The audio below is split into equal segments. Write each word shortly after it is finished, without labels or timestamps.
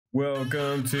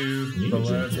Welcome to the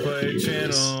Let's Play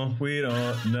channel. We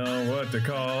don't know what to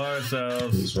call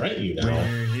ourselves. Who's right, you know?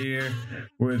 We're here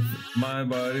with my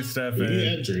buddy Stefan.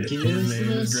 Yeah, drinking His name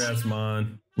is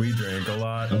Gratsmon. We drink a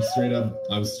lot. I'm straight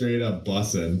up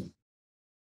Bussin.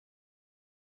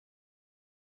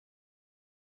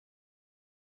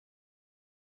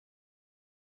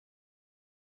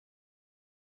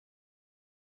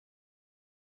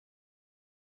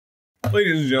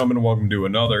 Ladies and gentlemen, welcome to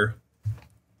another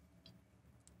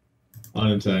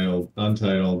Untitled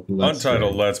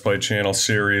Let's Play channel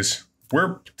series.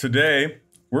 Today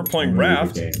we're playing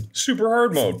Raft, super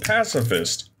hard mode,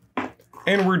 Pacifist,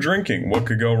 and we're drinking. What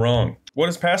could go wrong? What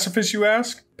is Pacifist, you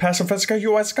ask? Pacifistica,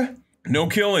 you ask? No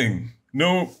killing,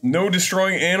 no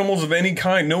destroying animals of any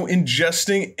kind, no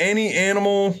ingesting any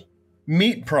animal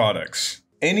meat products,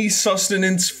 any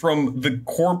sustenance from the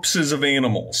corpses of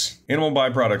animals. Animal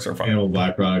byproducts are fine. Animal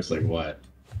byproducts like what?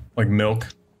 Like milk.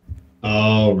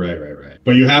 Oh, right.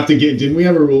 But you have to didn't we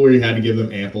have a rule where you had to give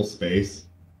them ample space?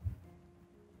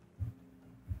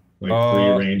 Like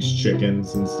free-range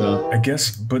chickens and stuff? I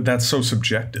guess, but that's so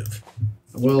subjective.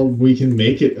 Well, we can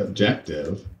make it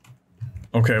objective.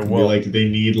 Okay, well... Like, they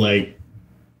need, like,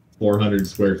 400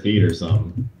 square feet or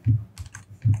something.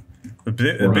 The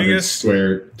biggest...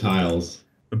 square tiles.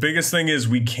 The biggest thing is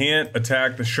we can't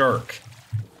attack the shark.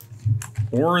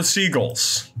 Or the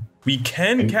seagulls. We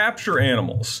can capture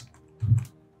animals.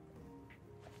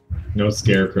 No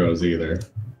scarecrows either.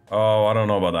 Oh, I don't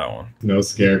know about that one. No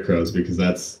scarecrows because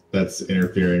that's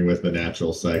interfering with the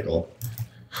natural cycle.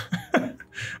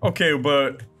 Okay,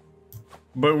 but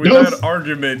with that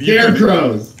argument,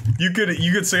 scarecrows. You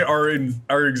could say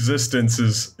our existence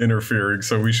is interfering,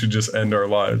 so we should just end our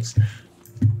lives.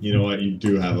 You know what? You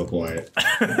do have a point.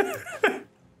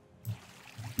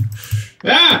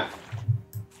 Ah!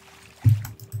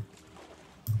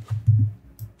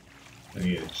 I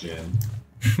need a gin.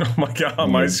 Oh my god,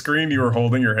 on my screen you were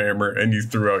holding your hammer and you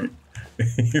threw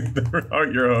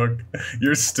out your hook.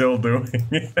 You're still doing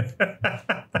it.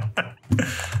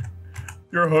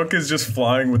 Your hook is just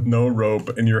flying with no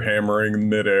rope and you're hammering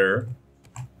midair.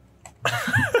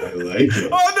 I like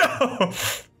it. Oh no!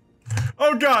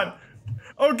 Oh god!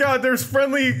 Oh god, there's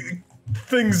friendly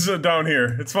things down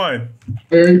here. It's fine.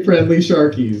 Very friendly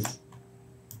sharkies.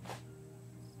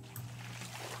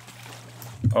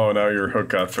 Oh, now your hook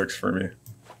got fixed for me.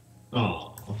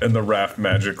 Oh. And the raft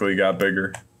magically got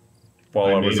bigger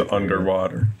while I was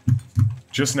underwater.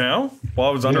 Just now? While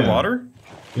I was underwater?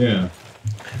 Yeah.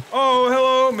 Oh,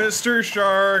 hello, Mr.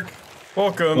 Shark.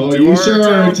 Welcome to you our sure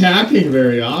town. are attacking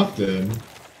very often.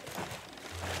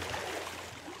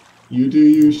 You do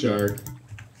you, shark.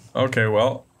 Okay,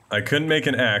 well, I couldn't make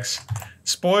an axe.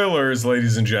 Spoilers,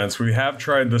 ladies and gents, we have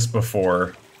tried this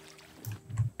before.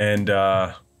 And,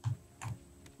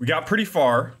 we got pretty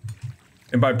far.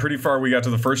 And by pretty far, we got to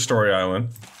the first story island.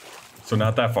 So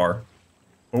not that far.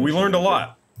 But we learned a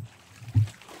lot.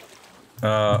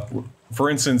 For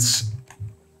instance,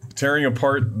 tearing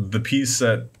apart the piece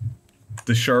that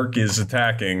the shark is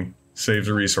attacking saves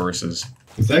resources.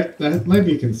 That might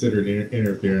be considered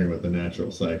interfering with the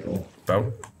natural cycle.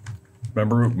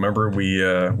 Remember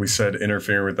we said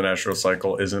interfering with the natural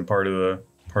cycle isn't part of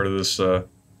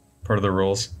the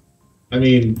rules. I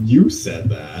mean, you said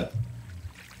that.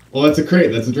 Well, that's a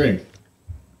crate. That's a drink.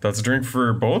 That's a drink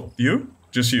for both? You?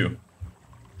 Just you?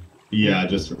 Yeah,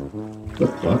 just... What the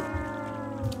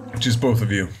fuck? Just both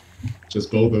of you.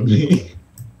 Just both of me.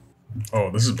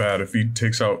 Oh, this is bad. If he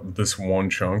takes out this one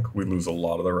chunk, we lose a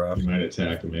lot of the raft. He might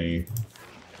attack me.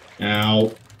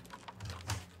 Ow.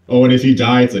 Oh, and if you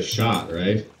die, it's a shot,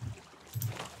 right?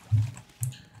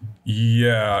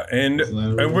 Yeah, and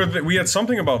we had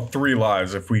something about 3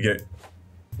 lives if we get...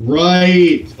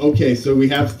 Right! Okay, so we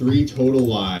have 3 total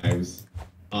lives,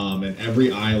 and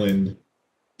every island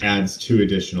adds 2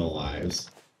 additional lives.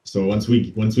 So once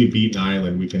we beat an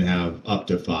island, we can have up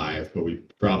to 5, but we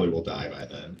probably will die by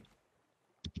then.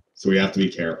 So we have to be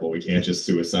careful. We can't just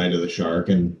suicide to the shark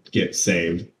and get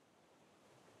saved.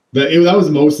 That was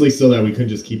mostly so that we couldn't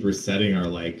just keep resetting our,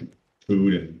 like,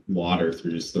 food and water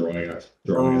through just throwing us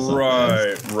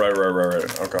off.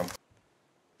 Right. Okay.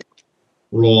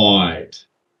 Right.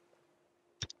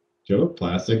 Do you have a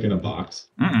plastic in a box?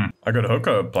 I got a hook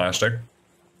of plastic.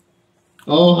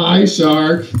 Oh, hi,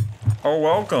 shark. Oh,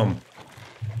 welcome.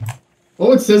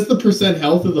 Oh, it says the %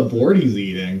 health of the board he's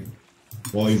eating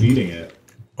while he's eating it.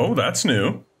 Oh, that's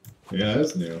new. Yeah,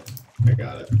 that's new. I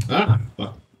got it. Ah,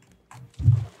 fuck.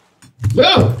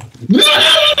 No! No!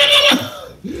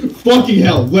 Fucking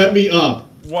hell, let me up.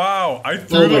 Wow, I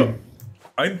threw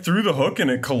the hook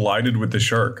and it collided with the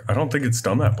shark. I don't think it's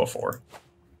done that before.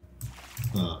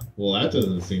 Huh. Well, that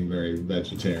doesn't seem very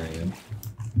vegetarian.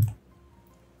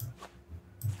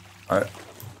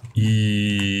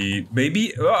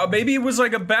 Maybe it was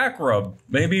like a back rub.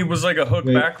 Maybe it was like a hook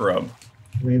back rub.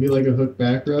 Maybe like a hook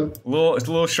back rub? It's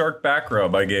a little shark back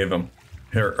rub I gave him.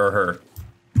 Her.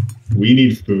 We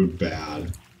need food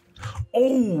bad.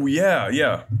 Oh,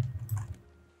 yeah.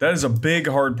 That is a big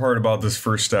hard part about this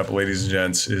first step, ladies and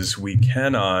gents, is we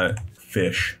cannot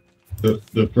fish.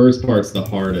 The first part's the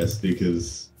hardest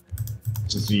because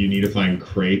just you need to find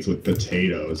crates with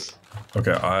potatoes.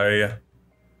 Okay,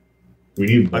 we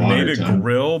need water. I made a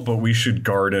grill, but we should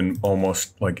garden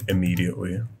almost like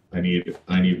immediately. I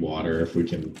need water if we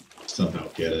can somehow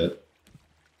get it.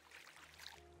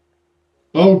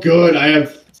 Oh, good! I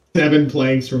have 7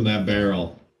 planks from that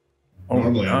barrel. Oh,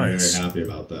 normally nice. I'm very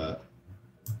happy about that.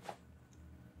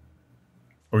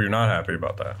 Oh, you're not happy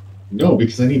about that? No,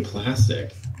 because I need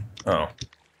plastic. Oh.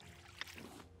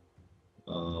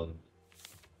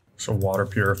 So water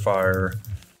purifier.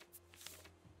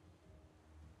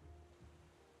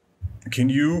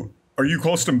 Are you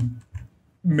close to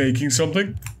making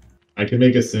something? I can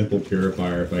make a simple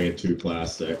purifier if I get 2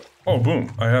 plastic. Oh,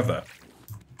 boom. I have that.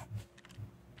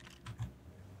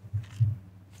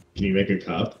 Can you make a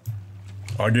cup?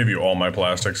 I'll give you all my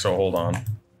plastic, so hold on.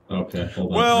 Okay,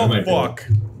 hold on. Well, fuck.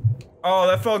 Oh,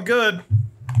 that felt good.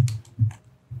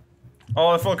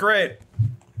 Oh, that felt great.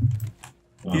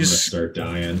 I'm gonna start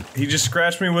dying. He just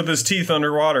scratched me with his teeth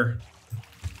underwater.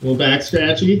 A little back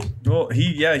scratchy? Well,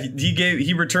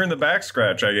 he returned the back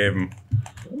scratch I gave him.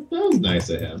 That was nice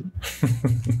of him.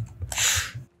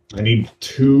 I need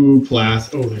 2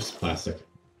 plastic. Oh, there's plastic.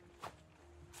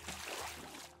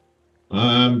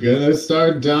 I'm gonna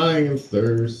start dying of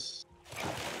thirst.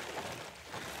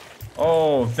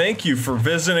 Oh, thank you for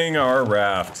visiting our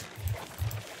raft.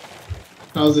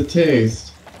 How's it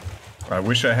taste? I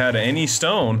wish I had any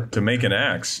stone to make an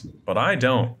axe, but I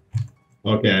don't.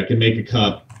 Okay, I can make a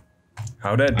cup.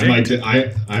 How'd that dick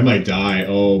I might die.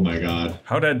 Oh my god.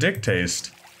 How'd that dick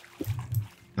taste?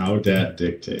 How'd that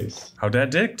dick taste? How'd that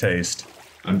dick taste?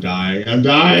 I'm dying. I'm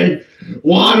dying!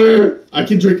 Water! I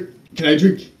can drink... Can I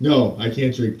drink... No, I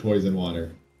can't drink poison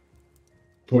water.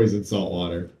 Poison salt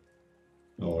water.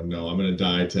 Oh no, I'm gonna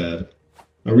die, Ted.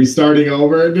 Are we starting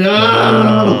over?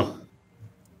 No!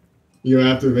 You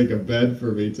have to make a bed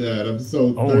for me, Ted. I'm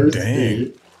so thirsty.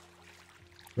 Dang.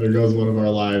 There goes one of our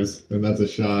lives, and that's a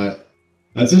shot.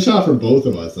 That's a shot for both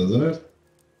of us, isn't it?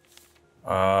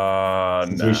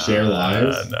 Since we share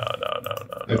lives? No.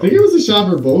 I think it was a shot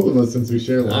for both of us since we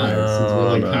share lives. Since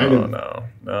we're like kind of... No.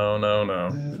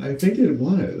 I think it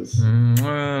was.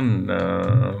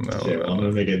 No. Okay, well, I'm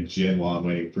gonna make a gin while I'm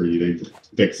waiting for you to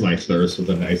fix my thirst with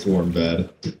a nice warm bed.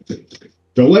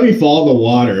 Don't let me fall in the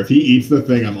water. If he eats the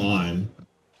thing I'm on.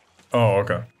 Oh,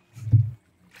 okay.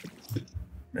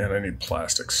 Man, I need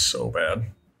plastic so bad.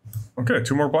 Okay,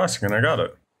 2 more plastic and I got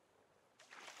it.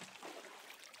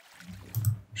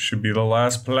 Should be the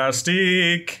last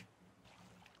plastic.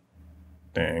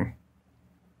 Dang.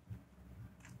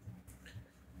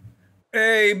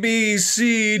 A, B,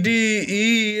 C, D,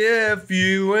 E, F,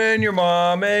 you and your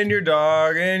mom and your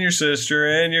dog and your sister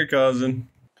and your cousin.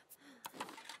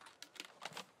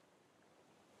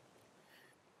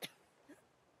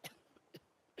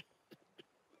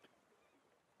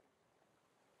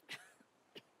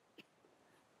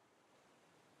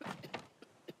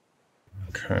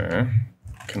 Okay.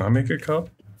 Can I make a cup?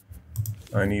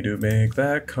 I need to make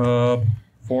that cup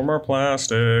for more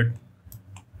plastic.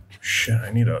 Shit,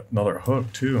 I need another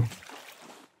hook too.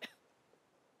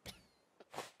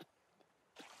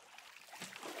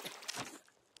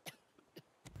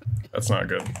 That's not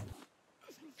good.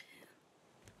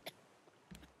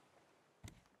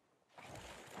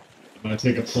 I'm gonna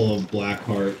take a pull of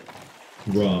Blackheart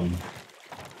rum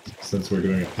since we're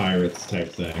doing a pirates type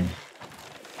thing.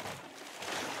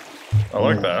 I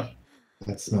like that.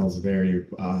 That smells very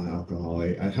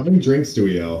alcoholic. How many drinks do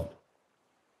we owe?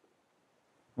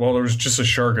 Well, there was just a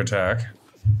shark attack.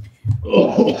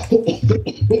 Oh,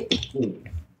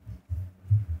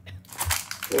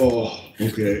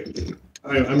 okay.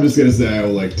 I'm just gonna say I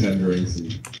owe like 10 drinks.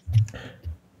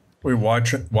 Wait, why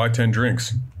 10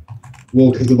 drinks?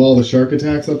 Well, because of all the shark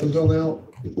attacks up until now.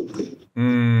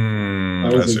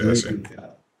 I see.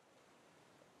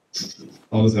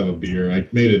 I'll just have a beer. I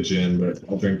made a gin, but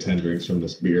I'll drink 10 drinks from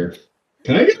this beer.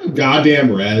 Can I get a goddamn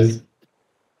res?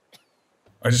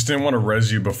 I just didn't want to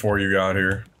res you before you got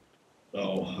here.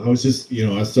 Oh, I was just, I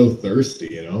was so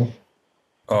thirsty, Can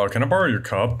I borrow your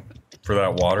cup for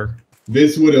that water?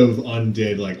 This would have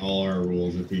undid, like, all our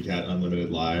rules if we had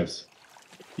unlimited lives.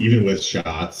 Even with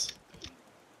shots.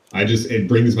 It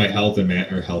brings my health and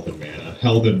health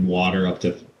and water up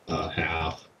to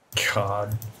half.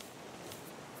 God.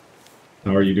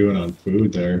 How are you doing on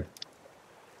food there?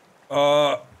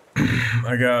 I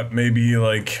got maybe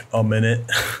like a minute.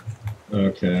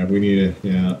 Okay, we need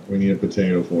a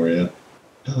potato for you.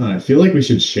 I feel like we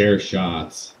should share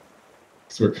shots.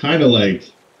 Because we're kind of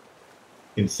like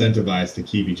incentivized to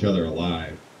keep each other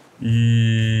alive.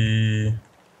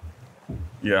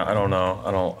 Yeah, I don't know.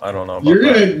 I don't know about You're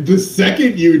that. gonna, the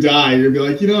second you die, you're gonna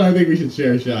be like, you know, I think we should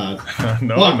share shots.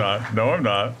 No, I'm not. No, I'm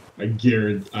not. I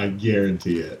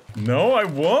guarantee it. No, I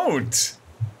won't.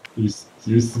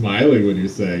 You're smiling when you're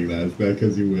saying that. Is that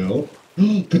because you will?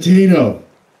 Potato!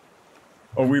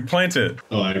 Oh, we plant it.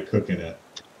 Oh, I'm cooking it.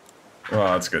 Oh,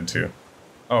 that's good too.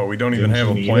 Oh, we don't even Didn't have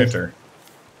you a need planter.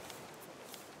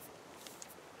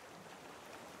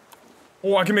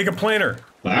 Oh, I can make a planter.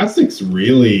 Plastic's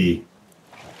really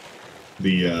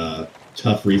the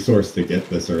tough resource to get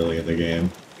this early in the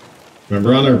game.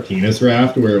 Remember on our penis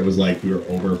raft where it was like we were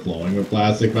overflowing with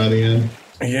plastic by the end?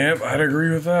 Yep, I'd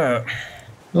agree with that.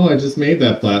 Oh, I just made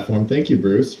that platform. Thank you,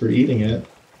 Bruce, for eating it.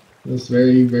 It was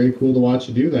very, very cool to watch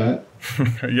you do that.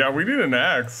 Yeah, we need an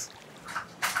axe.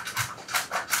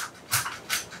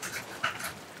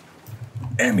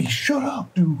 Emmy, shut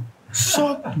up, dude.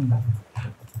 Suck.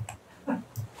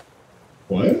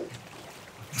 What?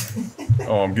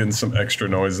 Oh, I'm getting some extra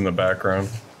noise in the background.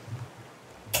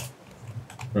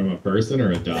 From a person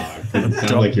or a dog? It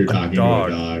sounds like you're talking to a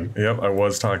dog. Yep, I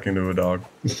was talking to a dog.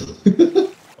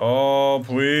 Oh,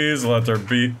 please let there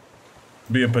be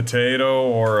a potato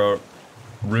or a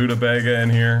rutabaga in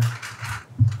here.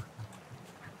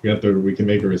 We can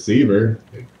make a receiver.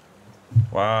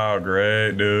 Wow,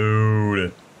 great,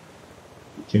 dude.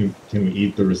 Can we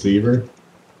eat the receiver?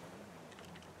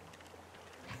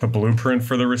 The blueprint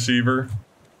for the receiver?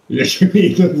 Yeah, can we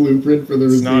eat the blueprint for the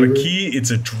receiver? It's not a key,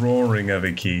 it's a drawing of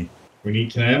a key.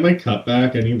 Can I have my cup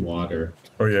back? I need water.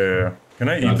 Oh, yeah. Can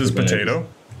I eat this potato?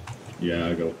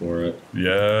 Yeah, go for it.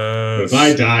 Yes. But if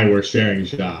I die, we're sharing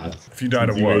shots. If you died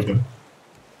of what?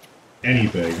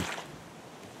 Anything.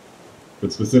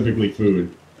 But specifically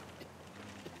food.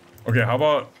 Okay, how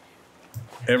about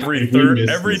every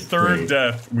third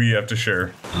death we have to share?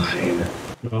 Fine.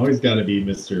 You've always got to be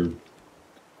Mr.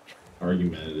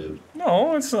 Argumentative.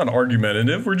 No, it's not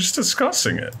argumentative. We're just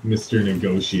discussing it. Mr.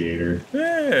 Negotiator.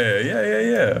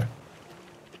 Yeah.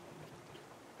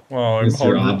 Well, I'm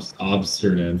Mr.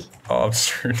 Obstinate.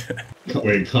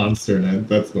 Wait, consternate.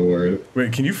 That's the word.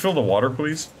 Wait, can you fill the water,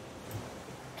 please?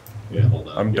 Yeah, hold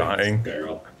on. I'm dying.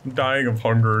 I'm dying of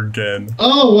hunger again.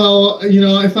 Oh, well, you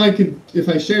know, if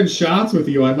I shared shots with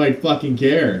you, I might fucking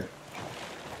care.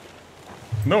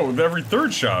 No, with every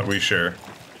third shot we share.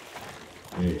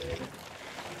 Yeah.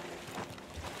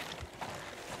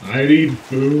 I need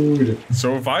food.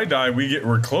 So if I die,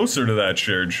 we're closer to that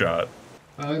shared shot.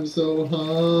 I'm so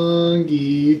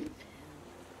hungry.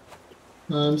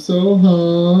 I'm so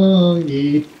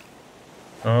hungry.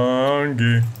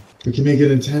 Hungry. We can make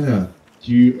an antenna.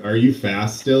 Are you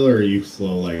fast still, or are you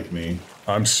slow like me?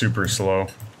 I'm super slow.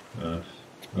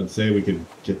 I'd say we could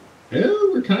get... Yeah,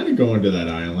 we're kind of going to that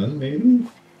island, maybe.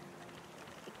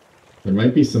 There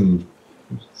might be some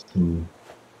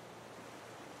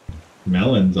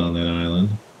melons on that island.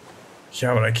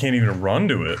 Yeah, but I can't even run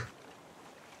to it.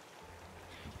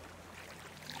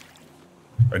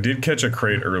 I did catch a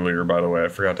crate earlier, by the way. I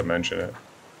forgot to mention it.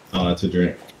 Oh, that's a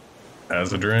drink.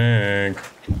 As a drink.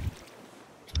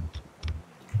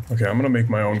 Okay, I'm gonna make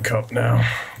my own cup now.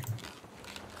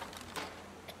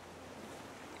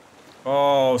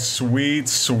 Oh, sweet,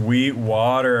 sweet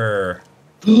water.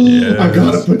 Yes. I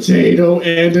got a potato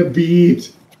and a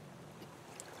beet.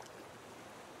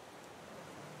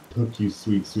 Cook you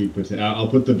sweet, sweet potato. I'll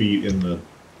put the beet in the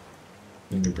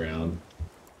ground.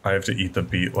 I have to eat the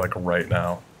beet like right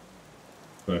now.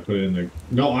 But I put it in the...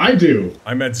 No, I do.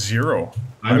 I'm at 0.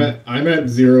 I'm at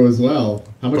 0 as well.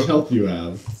 How much health do you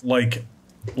have? Like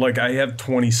I have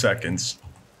 20 seconds.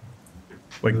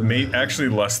 Like, actually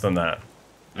less than that.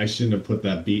 I shouldn't have put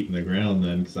that beet in the ground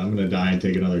then, because I'm gonna die and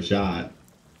take another shot.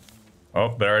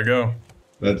 Oh, there I go.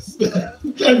 That's 2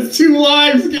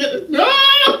 lives. No!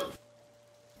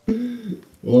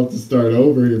 We'll have to start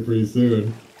over here pretty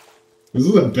soon. This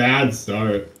is a bad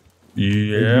start.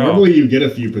 Yeah. Like, normally you get a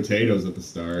few potatoes at the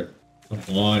start.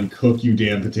 Come on, cook you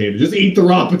damn potato. Just eat the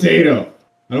raw potato.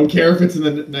 I don't care if it's in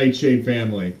the Nightshade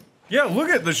family. Yeah, look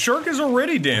at the shark is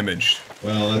already damaged.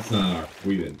 Well, that's not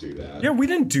we didn't do that. Yeah, we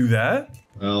didn't do that.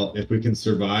 Well, if we can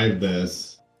survive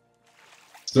this.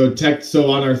 So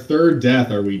on our third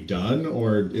death, are we done,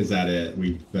 or is that it?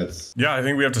 Yeah, I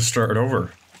think we have to start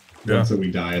over. Yeah. Once we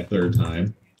die a third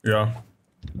time. Yeah.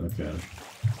 Okay.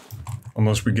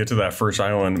 Unless we get to that first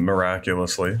island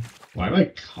miraculously. Why am I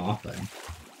coughing?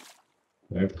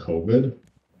 Do I have COVID?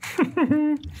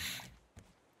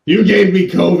 You gave me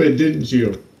COVID, didn't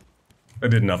you? I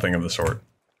did nothing of the sort.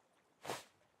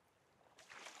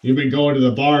 You've been going to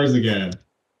the bars again.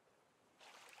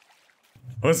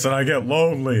 Listen, I get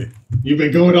lonely. You've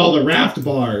been going to all the Raft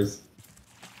bars.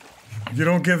 You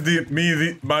don't give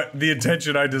me the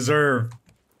attention I deserve.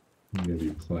 I'm gonna give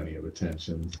you plenty of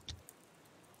attention.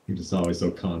 You're just always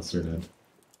so concerned.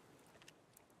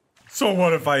 So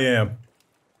what if I am?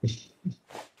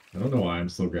 I don't know why I'm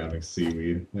still grabbing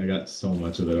seaweed. I got so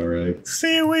much of it already.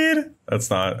 Seaweed? That's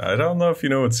not... I don't know if you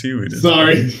know what seaweed is.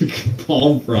 Sorry,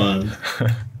 palm frond.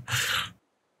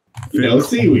 You know,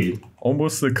 seaweed.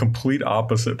 Almost the complete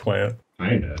opposite plant.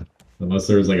 Kinda. Unless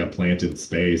there was like a plant in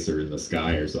space or in the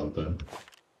sky or something.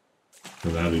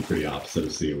 Then that'd be pretty opposite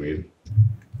of seaweed.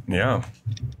 Yeah.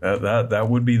 That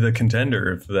would be the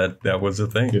contender if that was a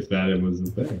thing. If that was a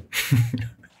thing.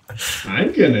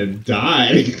 I'm gonna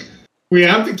die. We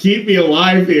have to keep me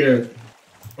alive here.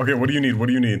 Okay, what do you need? What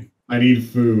do you need? I need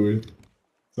food.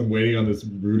 So I'm waiting on this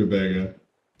rutabaga.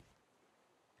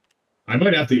 I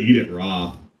might have to eat it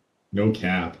raw. No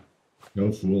cap.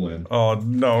 No fooling. Oh,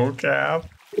 no cap.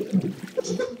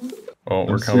 Oh,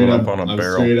 we're coming up on a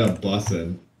barrel. I'm straight up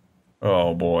bussin.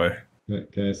 Oh, boy.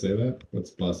 Can I say that?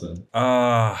 What's bussin?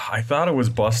 I thought it was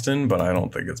bustin', but I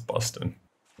don't think it's bustin'.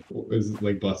 Is it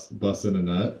like bussin' a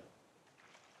nut?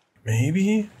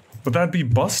 Maybe? But that'd be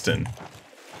bustin'.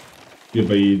 Yeah,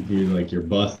 but you're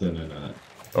bustin' a nut.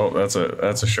 Oh, that's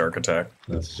a shark attack.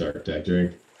 That's a shark attack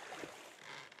drink.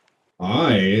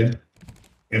 I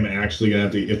am actually gonna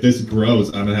have to, if this grows,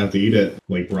 I'm gonna have to eat it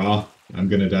like raw. I'm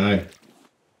gonna die.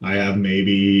 I have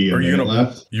maybe a minute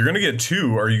left. You're gonna get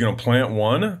two. Are you gonna plant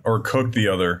one or cook the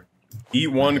other?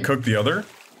 Eat one, cook the other?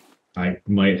 I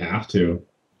might have to.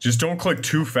 Just don't click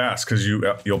too fast because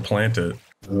you'll plant it.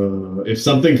 If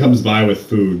something comes by with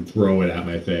food, throw it at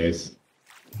my face.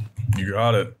 You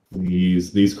got it.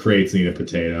 These crates need a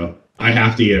potato. I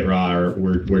have to eat it raw or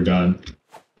we're done.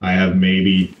 I have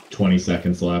maybe 20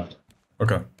 seconds left.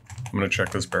 Okay. I'm gonna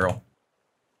check this barrel.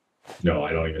 No,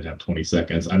 I don't even have 20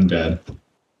 seconds. I'm dead.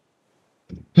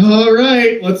 All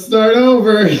right, let's start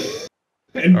over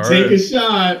and take a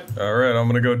shot. All right, I'm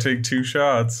gonna go take 2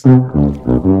 shots. Make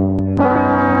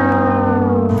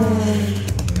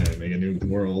a new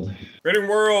world. Rating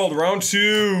world, round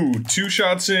 2. 2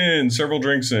 shots in, several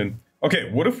drinks in.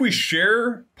 Okay, what if we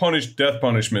share death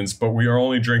punishments, but we are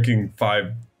only drinking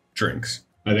 5 drinks?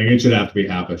 I think it should have to be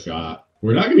half a shot.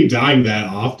 We're not gonna be dying that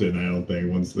often, I don't think,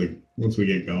 once we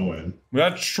get going.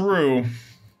 That's true.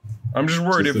 I'm just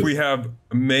worried if we have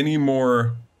many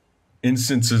more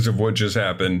instances of what just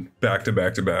happened back to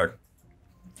back to back.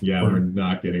 Yeah, we're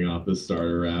not getting off the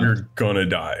starter route. You're gonna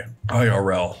die.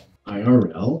 IRL.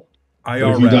 IRL?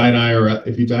 IRL. If you die in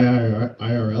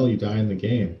IRL, you die in the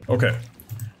game. Okay.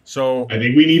 So I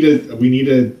think we need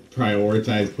to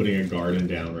prioritize putting a garden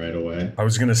down right away. I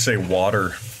was gonna say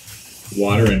water.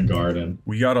 Water and garden.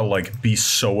 We gotta like be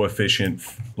so efficient,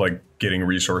 like getting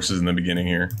resources in the beginning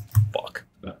here. Fuck.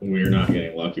 We're not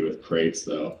getting lucky with crates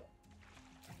though.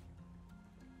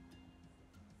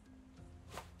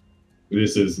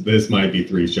 This might be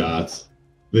 3 shots.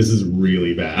 This is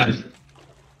really bad.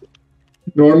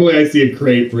 Normally I see a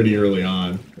crate pretty early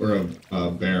on, or a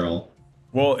barrel.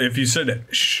 Well, if you said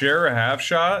share a half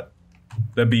shot,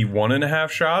 that'd be 1.5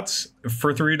 shots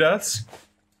for 3 deaths.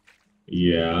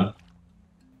 Yeah.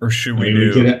 Or should we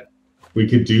do? We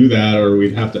could do that, or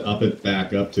we'd have to up it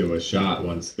back up to a shot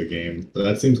once the game. But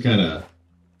that seems kind of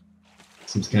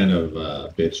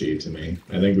bitchy to me.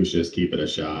 I think we should just keep it a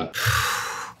shot.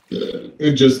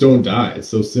 And just don't die. It's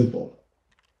so simple.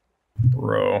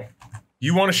 Bro.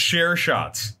 You want to share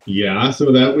shots? Yeah,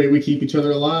 so that way we keep each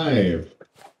other alive.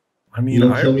 I mean, you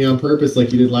don't kill me on purpose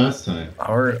like you did last time. I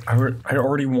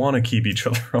already want to keep each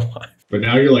other alive. But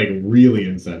now you're like really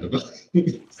incentivized.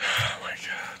 Oh my god.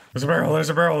 There's a barrel, there's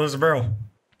a barrel, there's a barrel.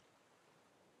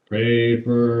 Pray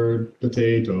for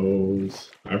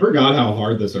potatoes. I forgot how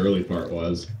hard this early part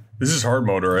was. This is hard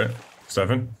mode, right?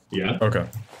 7? Yeah. Okay.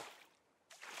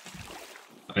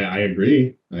 I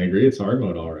agree. I agree it's hard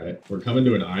mode, all right. We're coming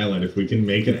to an island. If we can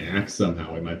make an axe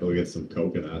somehow, we might be able to get some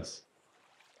coconuts.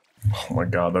 Oh my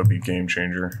god, that would be a game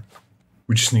changer.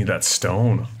 We just need that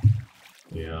stone.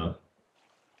 Yeah.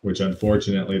 Which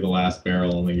unfortunately the last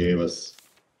barrel only gave us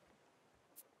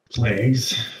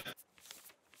plagues.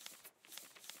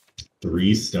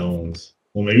 3 stones.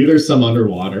 Well, maybe there's some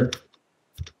underwater.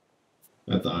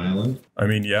 at the island? I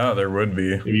mean, yeah, there would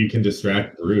be. Maybe you can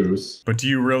distract Bruce. But do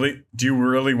you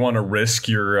really want to risk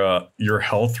your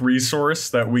health resource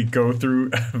that we go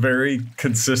through very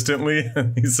consistently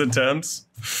in these attempts?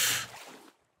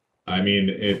 I mean,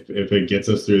 if it gets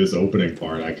us through this opening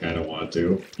part, I kind of want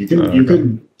to. You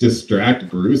can distract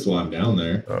Bruce while I'm down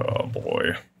there. Oh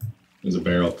boy, there's a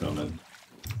barrel coming.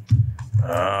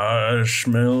 I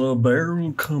smell a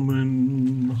barrel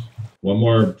coming. One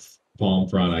more palm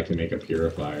front, I can make a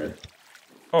purifier.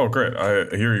 Oh great!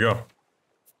 Here you go.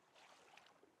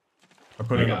 I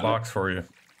put it in a box for you.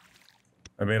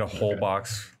 I made a whole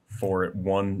box for it.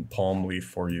 One palm leaf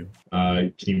for you.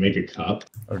 Can you make a cup?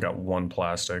 I've got one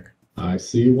plastic. I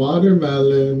see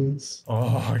watermelons.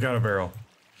 Oh, I got a barrel.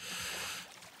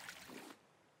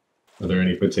 Are there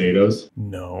any potatoes?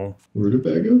 No.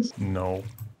 Rutabagas? No.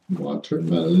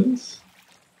 Watermelons?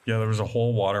 Yeah, there was a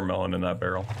whole watermelon in that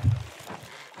barrel.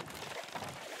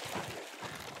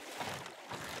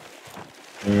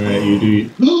 Alright, you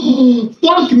do.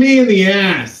 Fuck me in the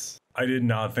ass! I did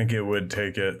not think it would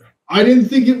take it. I didn't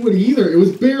think it would either. It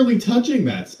was barely touching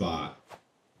that spot.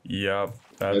 Yep,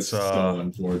 that's so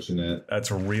unfortunate.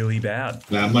 That's really bad.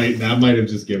 That might have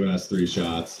just given us 3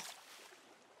 shots.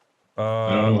 I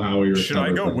don't know how we recover. Should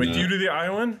I go with you to the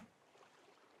island?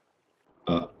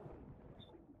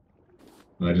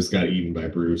 I just got eaten by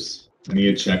Bruce. I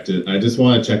need to check it. I just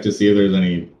want to check to see if there's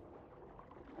any.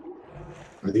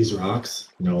 Are these rocks?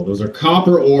 No, those are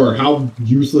copper ore. How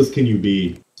useless can you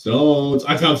be? Stones.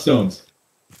 I found stones.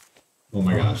 Oh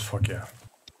my gosh. Fuck yeah.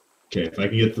 Okay, if I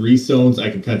can get 3 stones,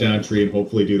 I can cut down a tree and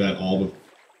hopefully do that all before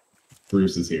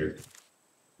Bruce is here.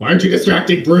 Why aren't you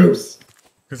distracting Bruce?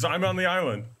 Because I'm on the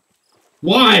island.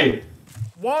 Why?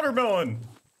 Watermelon.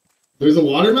 There's a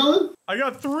watermelon? I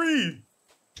got 3.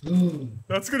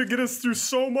 That's gonna get us through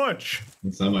so much.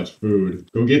 That's not much food.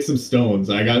 Go get some stones.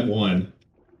 I got 1.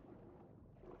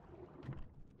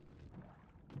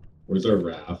 Where's our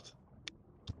raft?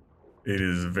 It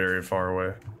is very far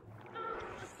away.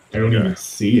 I don't even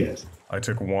see it. I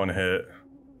took 1 hit.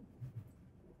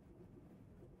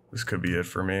 This could be it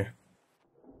for me.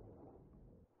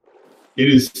 It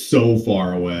is so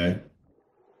far away.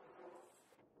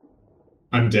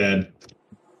 I'm dead.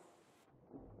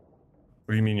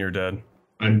 What do you mean you're dead?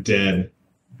 I'm dead.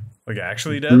 Like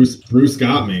actually dead? Bruce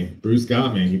got me. Bruce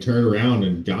got me. He turned around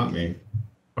and got me.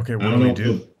 Okay, what do we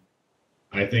do?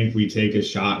 I think we take a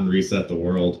shot and reset the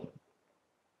world.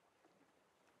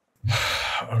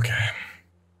 Okay.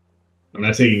 I'm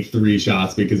not taking 3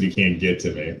 shots because you can't get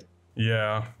to me.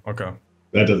 Yeah, okay.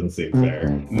 That doesn't seem fair.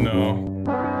 No.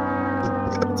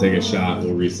 Take a shot,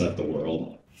 we'll reset the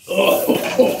world.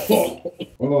 Oh,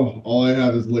 all I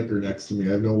have is liquor next to me.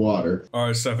 I have no water.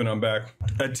 Alright, Stefan, I'm back.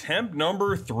 Attempt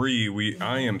number 3.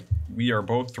 We are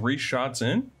both 3 shots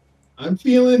in. I'm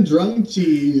feeling drunk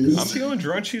cheese. I'm feeling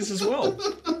drunk cheese as well.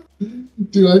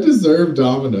 Dude, I deserve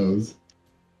Domino's.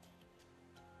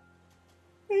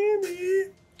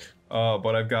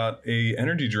 But I've got a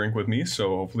energy drink with me,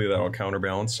 so hopefully that'll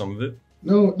counterbalance some of it.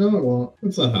 No, it won't.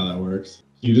 That's not how that works.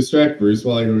 Can you distract Bruce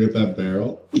while I go get that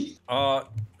barrel?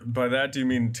 By that, do you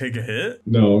mean take a hit?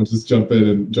 No, just jump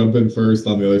in first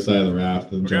on the other side of the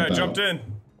raft and jump out. I jumped in.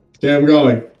 Okay, I'm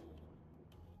going.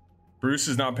 Bruce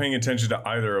is not paying attention to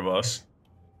either of us.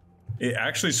 It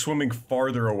actually swimming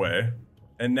farther away,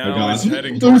 and now is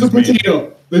heading towards me. There's a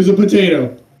potato. There's a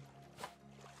potato.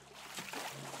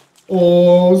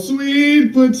 Oh,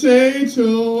 sweet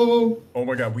potato. Oh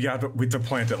my god, we have to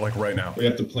plant it like right now. We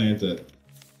have to plant it.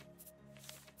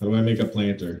 How do I make a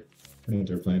planter?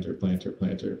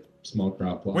 Planter. Small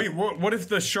crop plot. Wait, what if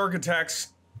the shark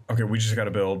attacks? Okay, we just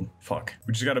gotta build. Fuck.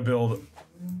 We just gotta build.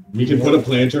 We can put a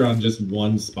planter on just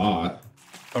 1 spot.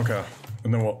 Okay.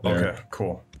 And then we'll... There. Okay,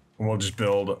 cool. And we'll just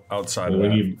build outside of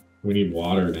that. We need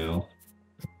water now.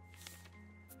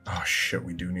 Oh shit,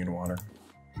 we do need water.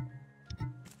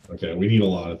 Okay, we need a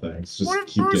lot of things. Just what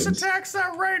if Bruce attacks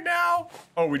that right now?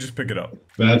 Oh, we just pick it up.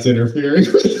 That's interfering.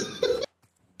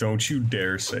 Don't you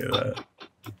dare say that.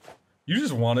 You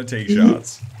just want to take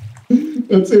shots.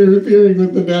 That's interfering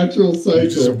with the natural cycle. You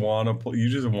just want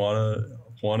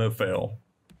to fail.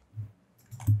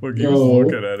 Look, he was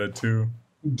looking at it too.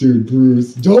 Dude,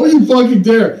 Bruce, don't you fucking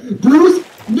dare, Bruce!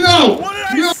 No! What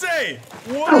did I say?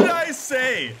 What did I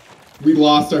say? We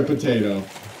lost our potato.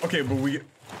 Okay, but we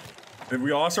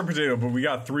lost our potato, but we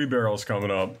got 3 barrels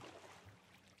coming up.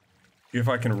 If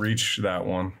I can reach that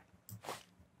one.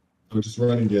 I'll just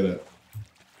run and get it.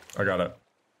 I got it.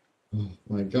 Oh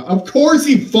my god. Of course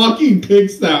he fucking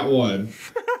picks that one.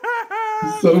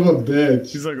 Son of a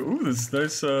bitch. He's like, ooh, this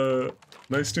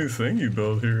nice new thing you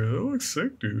built here. That looks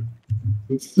sick, dude.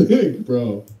 It's sick,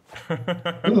 bro.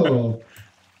 Oh,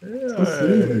 Yeah, so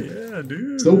yeah,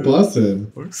 dude. So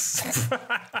bussin'.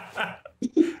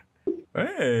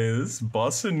 Hey, this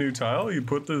Bussin new tile. You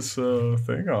put this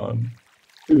thing on.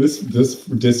 Dude,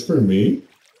 this for me?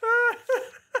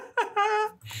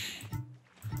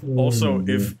 Also,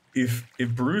 if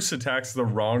Bruce attacks the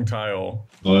wrong tile,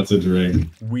 oh, that's a drink.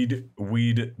 We'd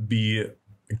be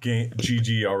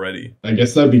GG already. I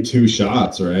guess that'd be 2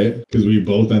 shots, right? Because we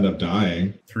both end up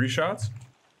dying. 3 shots?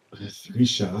 3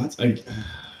 shots? I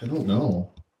don't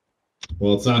know.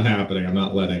 Well, it's not happening. I'm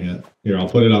not letting it. Here, I'll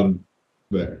put it on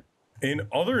there. In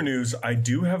other news, I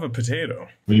do have a potato.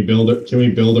 Can we build it? Can we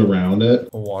build around it?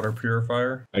 A water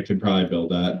purifier? I could probably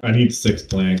build that. I need 6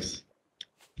 planks.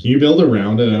 Can you build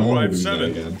around it? I don't want to do that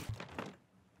again.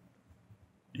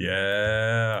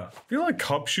 Yeah. I feel like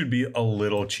cups should be a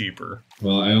little cheaper.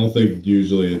 Well, I don't think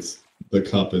usually it's the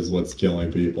cup is what's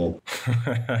killing people.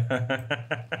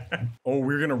 Oh,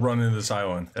 we're gonna run into this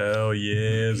island. Hell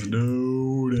yes,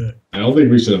 dude. I don't think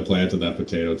we should have planted that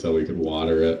potato till we could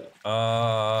water it.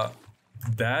 That's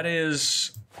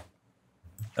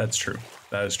true.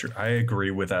 That is true. I agree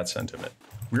with that sentiment.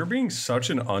 We're being such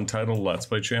an Untitled Let's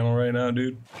Play channel right now,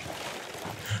 dude.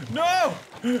 No!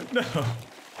 No!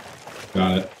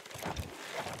 Got it.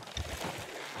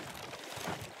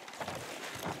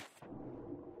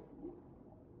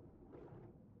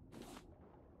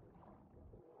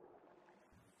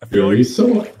 I feel like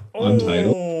so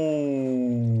Untitled.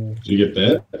 Oh. Did you get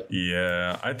bit?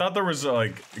 Yeah, I thought there was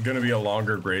like gonna be a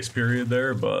longer grace period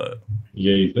there, but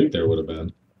yeah, you think there would have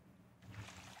been.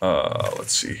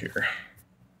 Let's see here.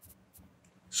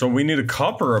 So we need a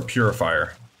cup or a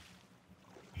purifier?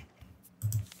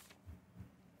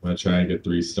 I'm gonna try and get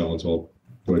 3 stones while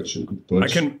Butch. I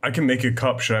can make a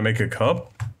cup. Should I make a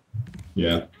cup?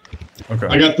 Yeah. Okay.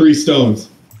 I got 3 stones.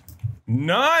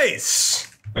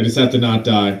 Nice! I just have to not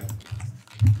die.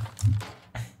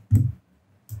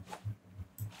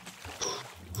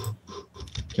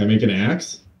 Can I make an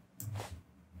axe?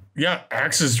 Yeah,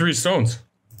 axe is 3 stones.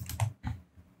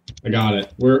 I got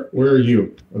it. Where are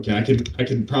you? Okay, I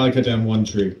can probably cut down 1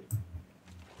 tree.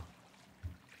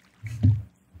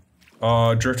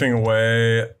 Drifting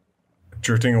away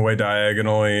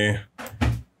diagonally.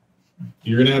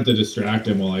 You're gonna have to distract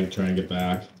him while I try and get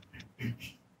back.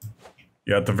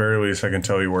 Yeah, at the very least, I can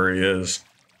tell you where he is.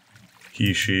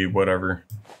 He, she, whatever.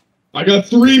 I got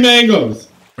 3 mangoes!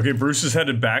 Okay, Bruce is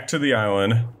headed back to the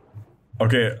island.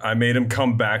 Okay, I made him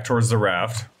come back towards the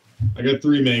raft. I got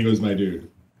 3 mangoes, my dude.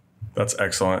 That's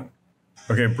excellent.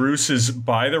 Okay, Bruce is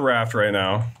by the raft right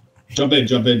now. Jump in,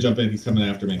 jump in, jump in. He's coming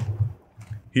after me.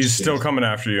 He's still coming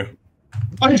after you.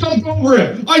 I jumped over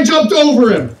him! I jumped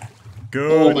over him!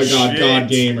 Good Oh my god, shit. God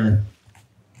gamer.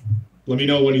 Let me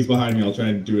know when he's behind me. I'll try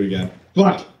and do it again.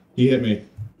 Fuck! He hit me.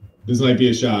 This might be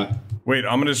a shot. Wait,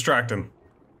 I'm gonna distract him.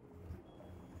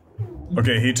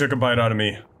 Okay, he took a bite out of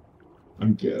me.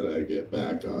 I'm gonna get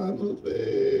back on the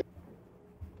thing.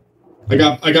 I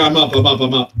got him up,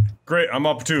 I'm up. Great, I'm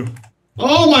up too.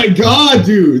 Oh my god,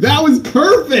 dude! That was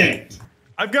perfect!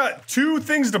 I've got 2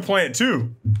 things to plant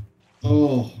too.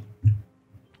 Oh. Do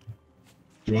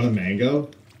you want a mango?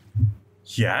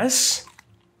 Yes?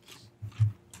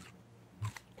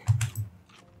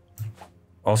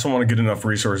 Also want to get enough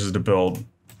resources to build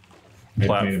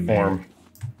platform.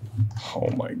 Oh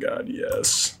my god,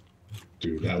 yes.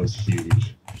 Dude, that was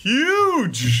huge.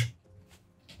 Huge!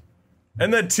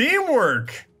 And the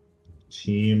teamwork!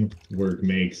 Teamwork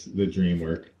makes the dream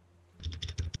work.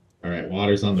 Alright,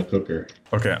 water's on the cooker.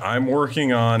 Okay, I'm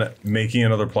working on making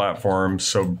another platform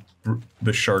so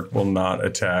the shark will not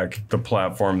attack the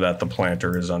platform that the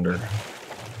planter is under.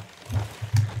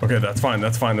 Okay, that's fine,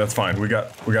 that's fine, that's fine. We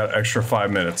got extra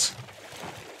 5 minutes.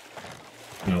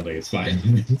 I don't think it's 5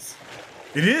 minutes.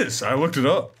 It is, I looked it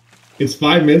up. It's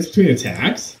 5 minutes between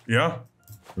attacks? Yeah.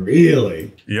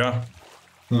 Really? Yeah.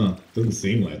 Huh, doesn't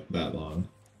seem like that long.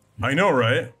 I know,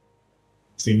 right?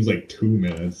 Seems like 2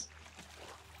 minutes.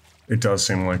 It does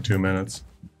seem like 2 minutes.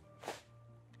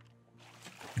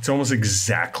 It's almost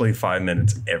exactly 5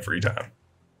 minutes every time.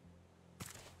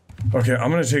 Okay, I'm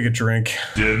gonna take a drink.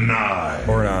 Denied.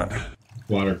 Or not.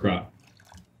 Water crop.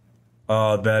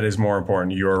 That is more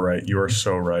important. You are right. You are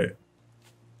so right.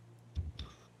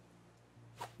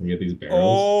 We get these barrels.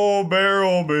 Oh,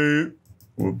 barrel bait.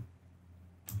 Whoop.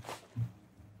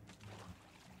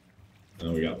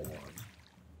 Oh, we got 1.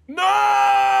 No!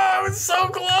 I was so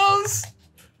close!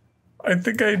 I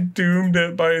think I doomed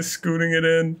it by scooting it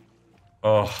in.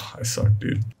 Oh, I suck,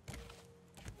 dude.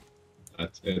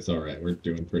 It's alright. We're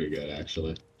doing pretty good,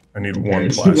 actually. I need 1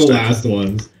 Compared to plastic. the last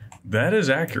ones. That is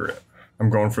accurate.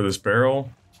 I'm going for this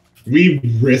barrel. We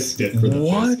risked it for the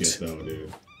biscuit, though,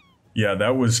 dude. Yeah,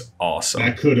 that was awesome.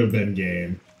 That could have been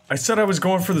game. I said I was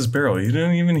going for this barrel. You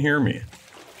didn't even hear me.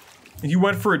 You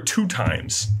went for it 2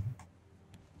 times.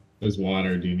 There's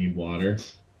water. Do you need water?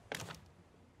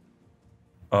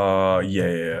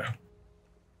 Yeah.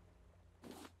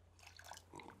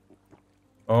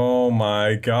 Oh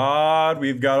my god,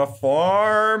 we've got a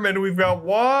farm and we've got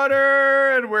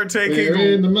water and we're taking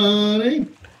in the money.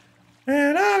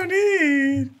 And I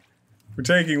need. We're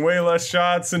taking way less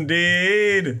shots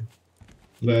indeed.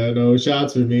 No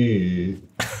shots for me.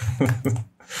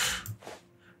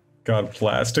 God,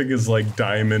 plastic is like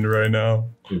diamond right now.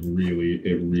 It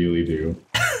really do.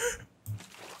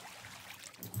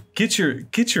 Get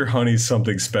your honey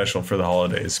something special for the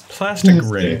holidays. Plastic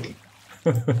ring.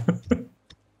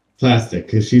 Plastic,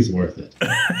 because she's worth it.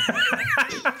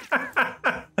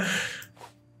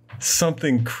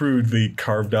 Something crudely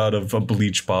carved out of a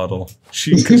bleach bottle.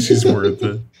 Because she's worth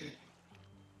it.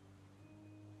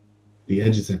 The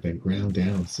edges have been ground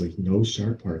down, so no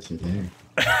sharp parts are there.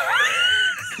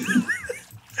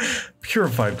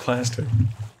 Purified plastic.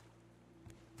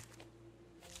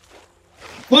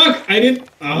 Fuck! I didn't.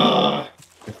 I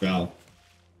fell.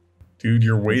 Dude,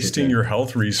 you're wasting your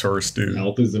health resource, dude.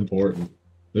 Health is important.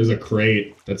 There's a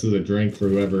crate. That's a drink for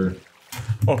whoever.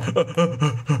 Oh.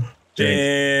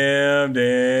 Damn.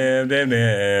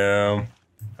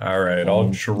 All right, I'll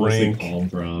drink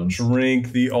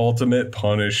the ultimate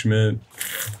punishment.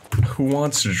 Who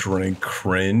wants to drink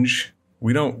cringe?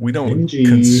 We don't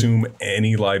consume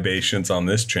any libations on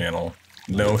this channel.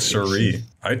 No siree.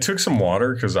 I took some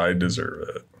water because I deserve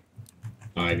it.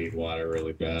 I need water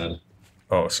really bad.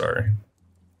 Oh, sorry.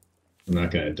 I'm not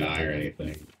gonna die or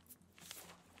anything.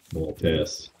 I'm a little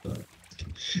pissed.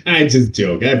 I just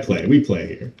joke. We play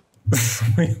here.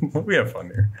 We have fun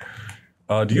here.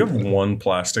 Do you have 1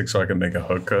 plastic so I can make a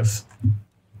hookus?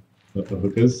 A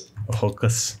hookus? A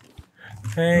hookus.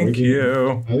 Thank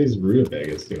you. How are these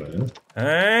rutabagas doing?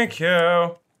 Thank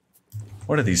you.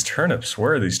 What are these turnips?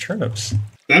 Where are these turnips?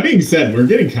 That being said, we're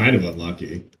getting kind of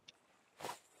unlucky.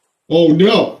 Oh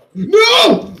no!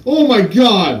 No! Oh my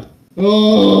god!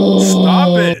 Oh!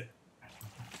 Stop it!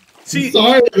 See, I'm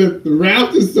sorry, the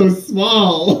raft is so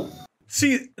small.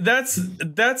 See, that's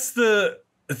the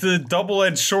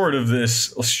double-edged sword of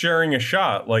this sharing a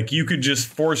shot. Like, you could just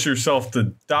force yourself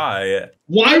to die.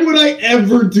 Why would I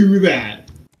ever do that?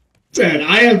 Ted,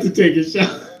 I have to take a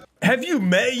shot. Have you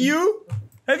met you?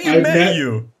 Have you met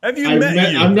you?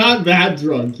 I'm not that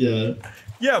drunk yet.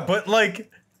 Yeah, but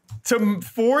like, to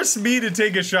force me to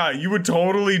take a shot, you would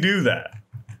totally do that.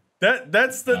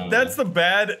 That's the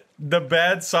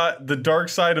bad side, the dark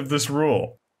side of this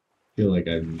rule. I feel like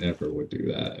I never would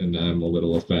do that, and I'm a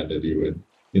little offended you would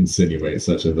insinuate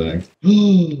such a thing.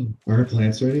 Are our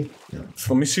plants ready? No.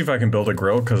 So let me see if I can build a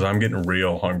grill, because I'm getting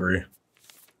real hungry.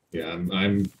 Yeah,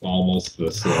 I'm almost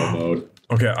the slow mode.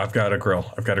 Okay, I've got a grill.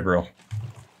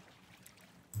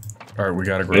 All right, we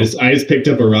got a grill. I just picked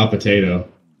up a raw potato.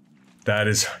 That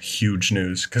is huge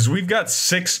news, because we've got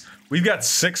 6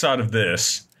 out of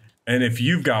this, and if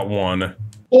you've got 1.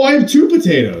 Oh, I have 2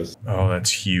 potatoes. Oh,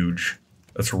 that's huge.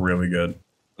 That's really good.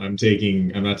 I'm not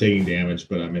taking damage,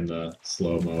 but I'm in the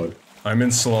slow mode. I'm in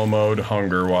slow mode,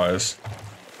 hunger-wise.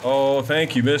 Oh,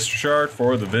 thank you, Mr. Shark,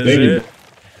 for the visit.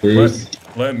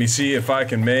 Let me see if I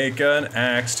can make an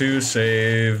axe to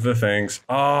save the things.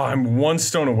 Oh, I'm 1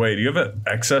 stone away. Do you have an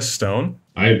excess stone?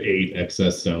 I have 8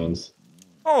 excess stones.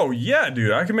 Oh, yeah,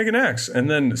 dude. I can make an axe and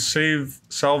then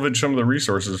salvage some of the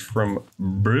resources from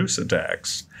Bruce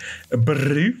attacks.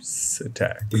 Bruce.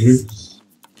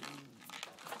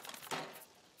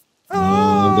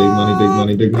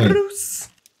 Big money. Bruce.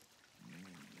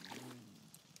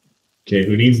 Okay,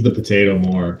 who needs the potato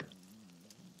more?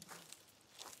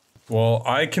 Well,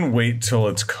 I can wait till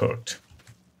it's cooked.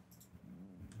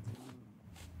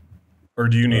 Or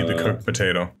do you need the cooked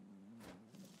potato?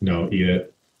 No, eat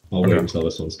it. I'll wait until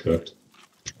this one's cooked.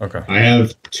 Okay. I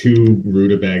have 2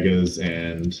 rutabagas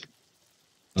and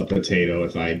a potato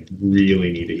if I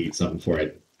really need to eat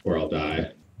something or I'll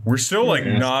die. We're still like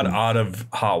not out of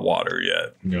hot water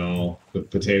yet. No, the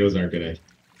potatoes aren't gonna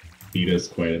feed us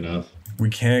quite enough.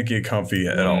 We can't get comfy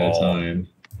at all. Time.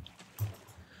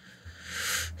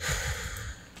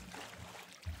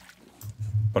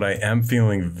 But I am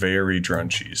feeling very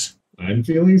drunchies. I'm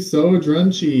feeling so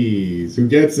drunchies. Who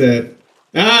gets it?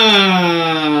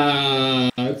 Ah,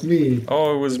 it's me.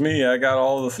 Oh, it was me. I got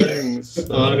all the things.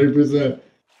 100%.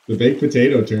 The baked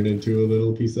potato turned into a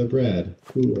little piece of bread.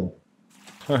 Cool.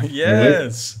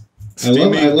 Yes. I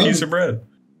love piece of bread.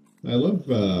 I love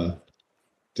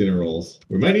dinner rolls.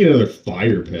 We might need another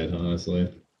fire pit, honestly.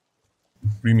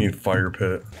 What do you mean fire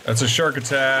pit? That's a shark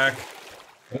attack.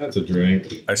 That's a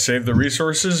drink. I save the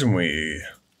resources and we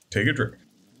take a drink.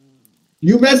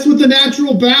 You messed with the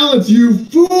natural balance, you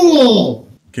fool!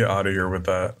 Get out of here with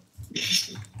that.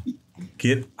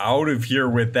 Get out of here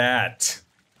with that.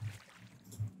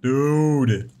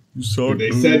 Dude. You suck,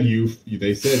 They said you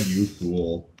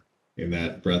fool in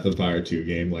that Breath of Fire 2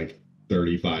 game like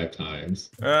 35 times.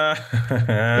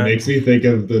 It makes me think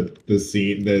of the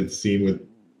scene with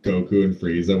Goku and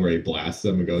Frieza where he blasts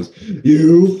them and goes,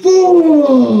 "You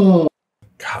fool!"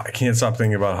 God, I can't stop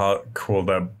thinking about how cool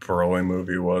that Broly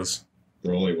movie was.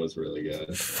 Broly was really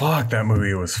good. Fuck, that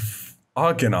movie was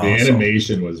fucking awesome. The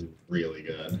animation was really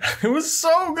good. It was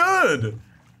so good.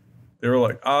 They were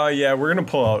like, yeah, we're gonna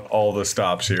pull out all the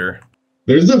stops here.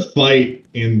 There's a fight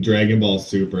in Dragon Ball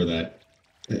Super that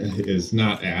is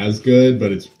not as good,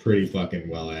 but it's pretty fucking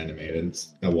well animated.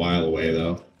 It's a while away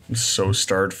though. I'm so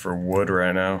starved for wood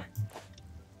right now.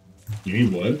 You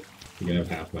need wood? You can have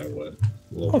half my wood.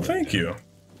 Oh, thank you.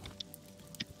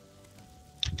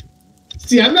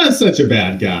 See, I'm not such a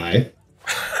bad guy.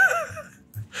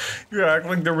 You act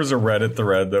like there was a Reddit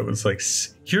thread that was like,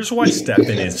 here's why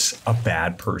Stefan is a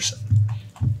bad person.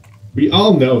 We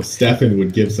all know Stefan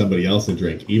would give somebody else a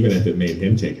drink, even if it made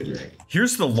him take a drink.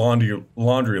 Here's the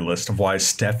laundry list of why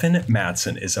Stefan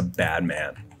Mattson is a bad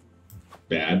man.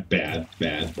 Bad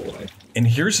boy. And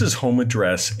here's his home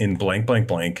address in blank, blank,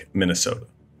 blank, Minnesota.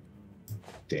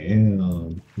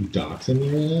 Damn. You doxing me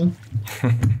right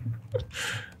now?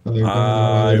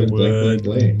 I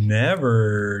would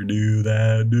never do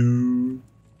that, dude.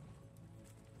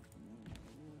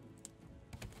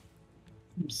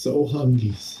 I'm so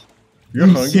hungry. You're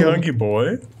hungry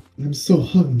boy? I'm so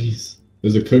hungry.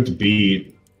 There's a cooked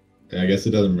beet. I guess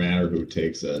it doesn't matter who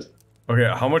takes it.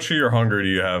 Okay, how much of your hunger do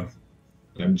you have?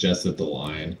 I'm just at the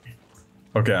line.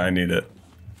 Okay, I need it.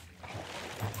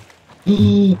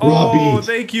 Raw beet.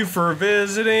 Thank you for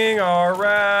visiting our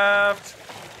raft.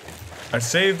 I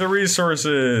saved the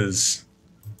resources.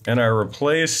 And I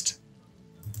replaced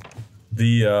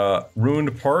the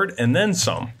ruined part and then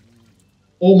some.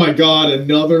 Oh my god,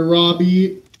 another raw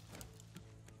beet.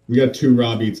 We got 2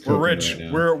 raw beets cooking. We're rich.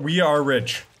 Right now. We are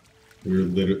rich. We're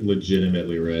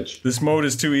legitimately rich. This mode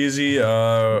is too easy.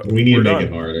 We need to make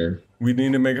it harder. We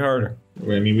need to make it harder.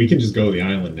 I mean, we can just go to the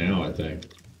island now, I think.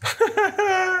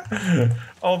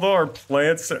 Although our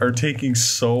plants are taking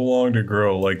so long to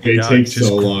grow, like they take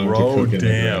so long to cook in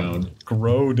the ground.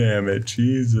 Grow, damn it,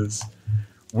 Jesus!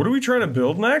 What are we trying to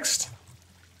build next?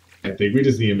 I think we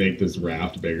just need to make this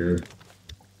raft bigger.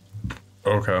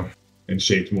 Okay. And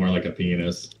shaped more like a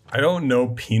penis. I don't know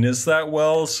penis that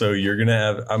well, so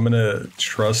I'm gonna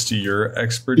trust your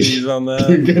expertise on that.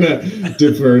 You're gonna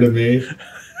defer to me.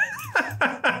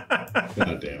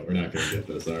 God damn, we're not gonna get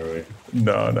this, are we?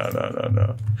 No.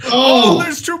 Oh,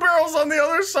 there's 2 barrels on the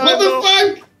other side. What the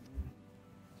fuck?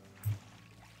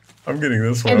 I'm getting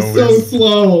this one. I'm so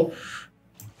slow.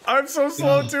 I'm so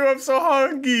slow too. I'm so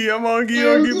hungry. I'm hungry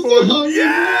boy. Hungry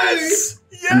Yes!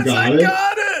 boy. Yes,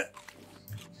 got it!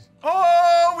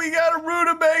 Oh, we got a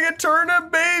rutabaga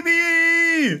turnip,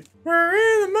 baby! We're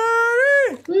in the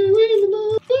money! We're in the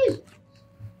money!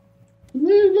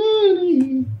 We're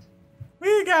money!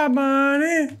 We got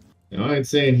money! No, I ain't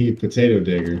saying he potato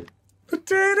digger.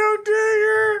 Potato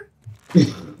digger!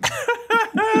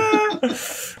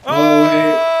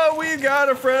 We got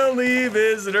a friendly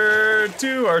visitor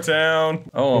to our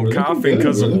town. Oh, I'm coughing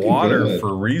because of water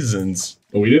for reasons.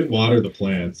 But we didn't water the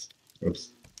plants.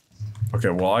 Oops. Okay,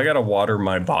 well, I gotta water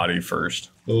my body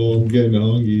first. Oh, I'm getting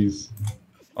hungies.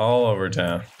 All over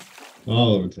town.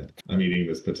 All over town. I'm eating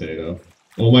this potato.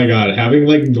 Oh my god, having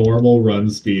like normal run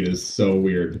speed is so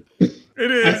weird. It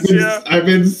is, I've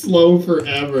been slow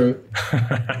forever.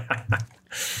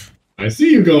 I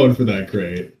see you going for that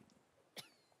crate.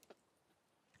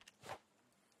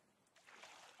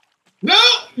 No!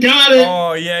 Got it!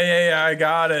 Oh, yeah, I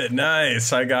got it.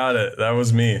 Nice, I got it. That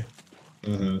was me.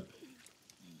 Uh-huh.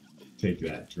 Take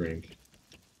that drink.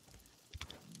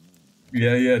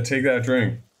 Yeah, take that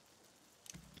drink.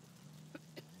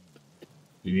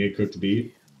 You need a cooked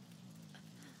beet?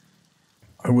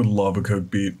 I would love a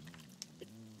cooked beet.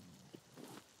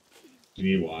 Do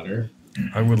you need water?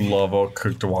 I would love a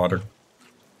cooked water.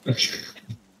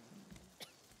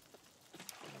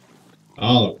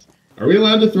 Oh, are we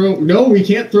allowed to throw? No, we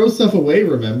can't throw stuff away,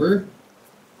 remember?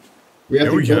 We have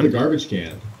to build a garbage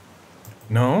can.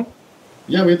 No?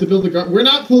 Yeah, we have to build a We're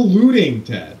not polluting,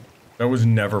 Ted. That was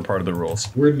never part of the rules.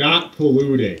 We're not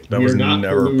polluting. That was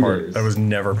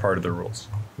never part of the rules.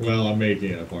 Well, I'm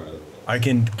making it a part of the rules. I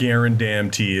can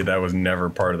guarantee that was never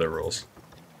part of the rules.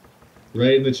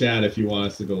 Write in the chat if you want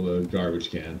us to build a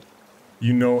garbage can.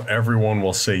 You know everyone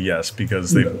will say yes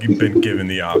because they've been given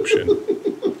the option.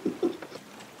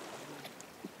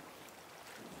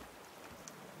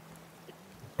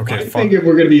 Okay, I think if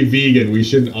we're going to be vegan, we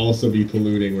shouldn't also be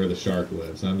polluting where the shark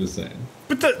lives. I'm just saying.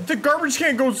 But the garbage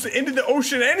can goes into the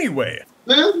ocean anyway.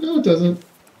 No, it doesn't.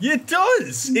 Yeah, it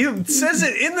does. It says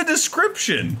it in the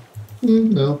description.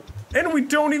 No. And we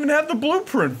don't even have the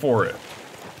blueprint for it.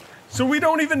 So we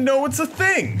don't even know it's a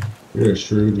thing. You're a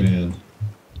shrewd man.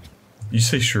 You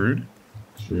say shrewd?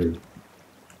 Shrewd.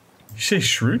 You say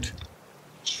shrewd?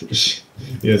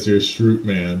 Yes, you're a shrewd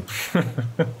man.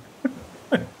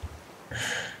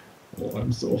 Oh,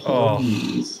 I'm so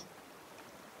hungry.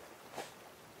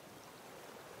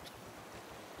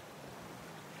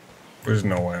 There's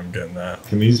no way I'm getting that.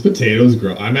 Can these potatoes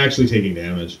grow? I'm actually taking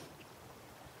damage.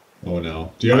 Oh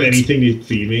no. Do you have anything to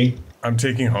feed me? I'm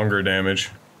taking hunger damage.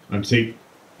 We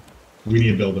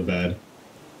need to build a bed.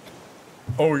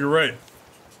 Oh, you're right.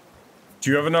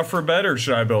 Do you have enough for a bed, or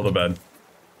should I build a bed?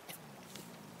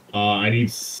 I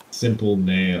need simple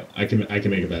nail. I can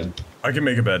make a bed. I can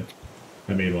make a bed.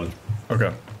 I made one.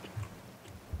 Okay.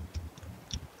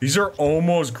 These are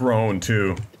almost grown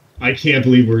too. I can't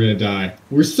believe we're gonna die.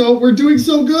 We're doing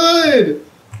so good!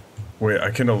 Wait, I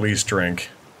can at least drink.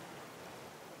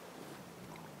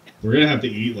 We're gonna have to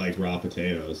eat like raw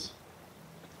potatoes.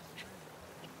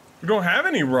 We don't have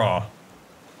any raw.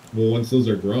 Well, once those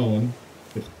are grown.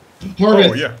 Harvest!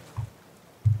 Oh, yeah.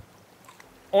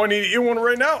 Oh, I need to eat one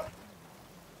right now.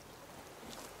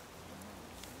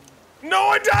 No,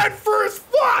 I died first!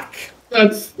 Fuck!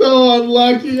 That's so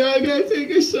unlucky. I gotta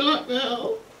take a shot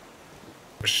now.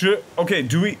 Okay,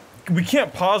 we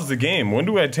can't pause the game. When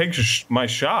do I take my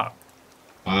shot?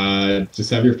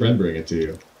 Just have your friend bring it to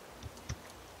you.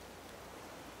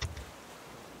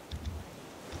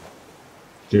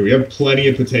 Dude, we have plenty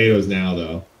of potatoes now,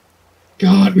 though.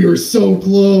 God, we were so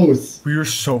close. We were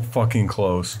so fucking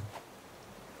close.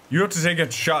 You have to take a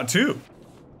shot, too.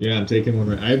 Yeah, I'm taking one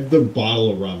right. I have the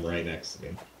bottle of rum right next to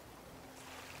me.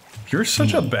 You're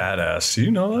such a badass. Do you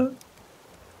know that?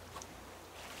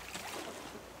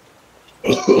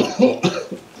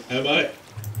 Am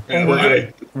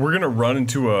I? We're gonna run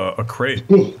into a crate.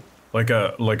 like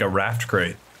a raft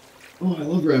crate. Oh, I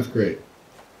love raft crate.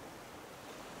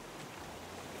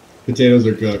 Potatoes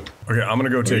are cooked. Okay, I'm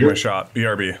gonna go take my shot.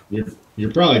 BRB.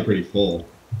 You're probably pretty full.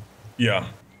 Yeah.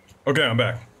 Okay, I'm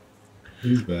back.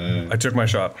 He's back. I took my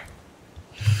shot.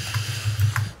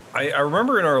 I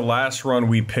remember in our last run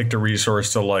we picked a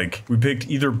resource to we picked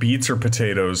either beets or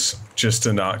potatoes just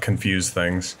to not confuse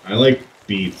things. I like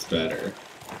beets better.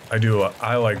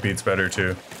 I like beets better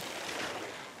too.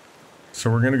 So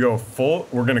we're gonna go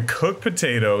we're gonna cook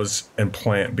potatoes and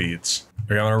plant beets.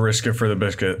 Okay, I'm gonna risk it for the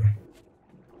biscuit.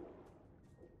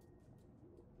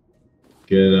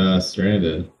 Get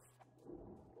stranded.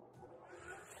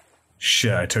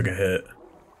 Shit, I took a hit.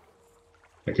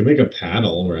 I can make a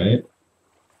paddle, right?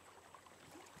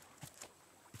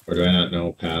 Or do I not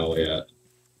know paddle yet?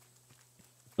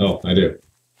 Oh, I do.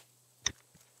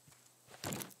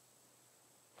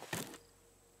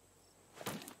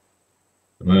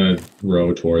 I'm gonna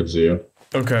row towards you.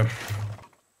 Okay.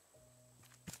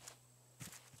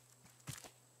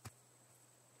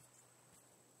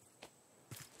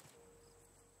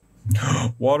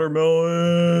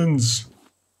 Watermelons!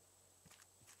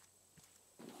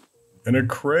 In a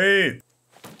crate!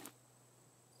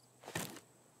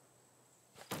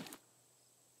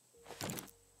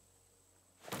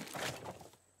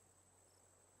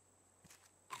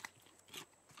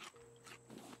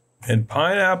 And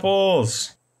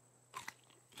pineapples!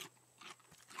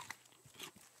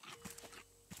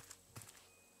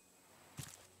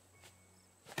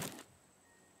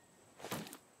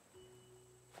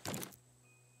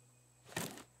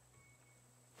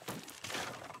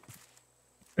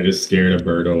 I just scared a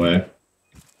bird away.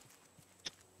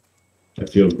 I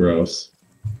feel gross.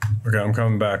 Okay, I'm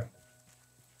coming back.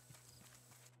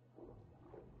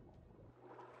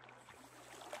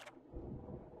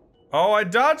 Oh, I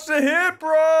dodged a hit,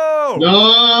 bro!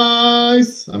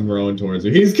 Nice! I'm rowing towards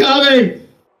you. He's coming!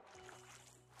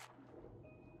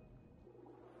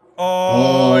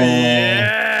 Oh,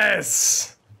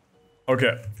 yes!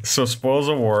 Okay, so spoils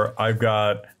of war, I've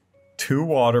got 2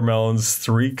 watermelons,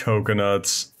 3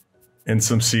 coconuts, and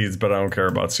some seeds, but I don't care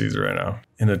about seeds right now.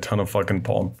 And a ton of fucking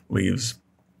palm leaves.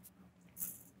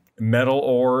 Metal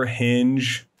ore,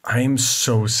 hinge. I am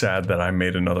so sad that I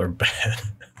made another bed.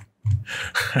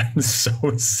 I'm so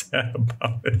sad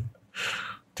about it.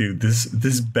 Dude,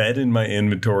 this bed in my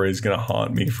inventory is gonna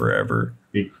haunt me forever.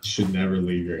 It should never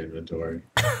leave your inventory.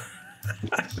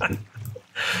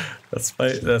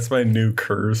 That's my new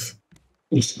curse.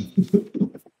 You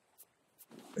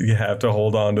have to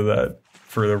hold on to that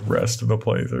for the rest of the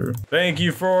playthrough. Thank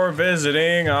you for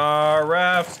visiting our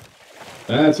raft.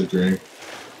 That's a drink.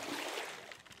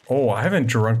 Oh, I haven't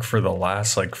drunk for the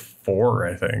last like 4,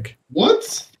 I think.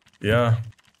 What? Yeah.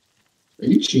 Are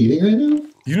you cheating right now?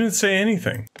 You didn't say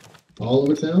anything. All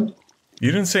over town?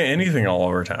 You didn't say anything all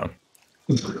over town.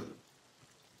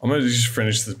 I'm gonna just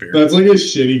finish this beer. That's like a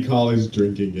shitty college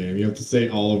drinking game. You have to say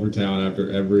all over town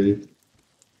after every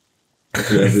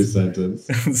sentence.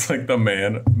 It's like the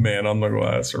man on the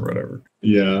glass or whatever.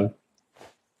 Yeah.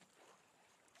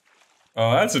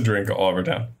 Oh, that's a drink all over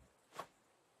town.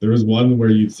 There was one where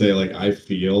you'd say like I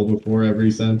feel before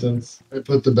every sentence. I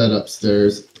put the bed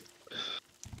upstairs.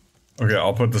 Okay,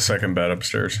 I'll put the second bed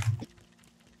upstairs.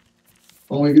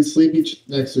 Oh, we can sleep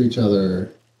next to each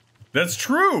other. That's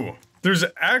true. There's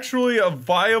actually a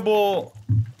viable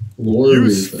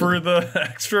use for the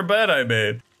extra bed I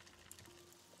made.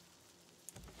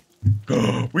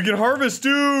 We can harvest,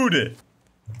 dude!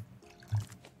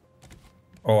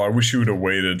 Oh, I wish you would have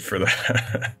waited for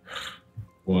that.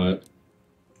 What?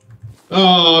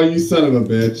 Oh, you son of a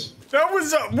bitch. That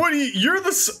was, you're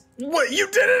the, what, you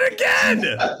did it again!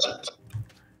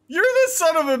 You're the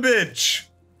son of a bitch!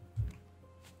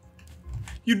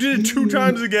 You did it 2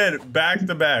 times again, back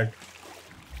to back.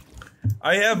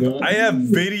 I have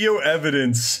video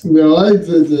evidence. No, I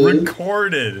didn't.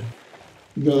 Recorded.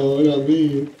 No, not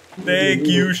me. Thank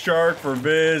you, Shark, for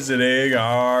visiting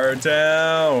our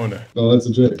town. Oh, that's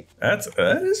a drink. That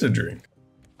is a drink.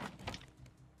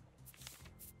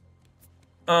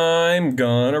 I'm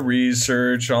gonna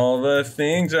research all the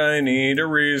things I need to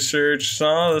research.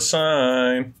 Saw the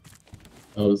sign.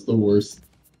 Oh, it's the worst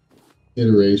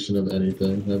iteration of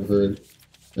anything I've heard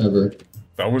ever.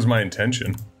 That was my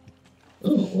intention.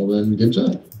 Oh, well then, good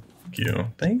job. Thank you.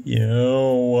 Thank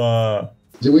you.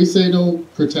 Did we say no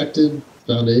protected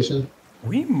foundation?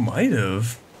 We might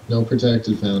have. No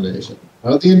protected foundation.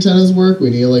 How do the antennas work?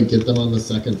 We need to like get them on the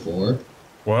second floor.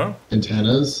 What?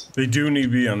 Antennas? They do need to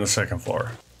be on the second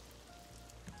floor.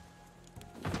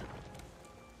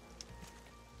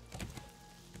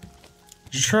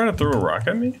 Did you try to throw a rock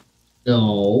at me?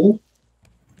 No.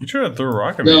 You tried to throw a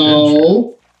rock at me, No. didn't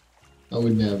you? I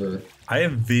would never. I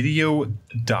have video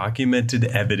documented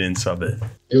evidence of it.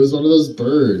 It was one of those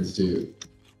birds, dude.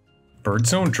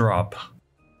 Birds don't drop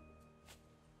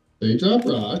They drop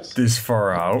rocks. this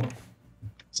far out.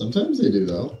 Sometimes they do,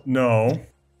 though. No.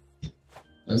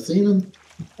 I've seen them.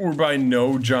 We're by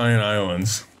no giant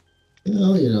islands.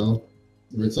 Well, you know,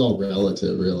 it's all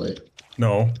relative, really.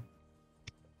 No.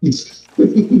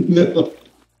 No.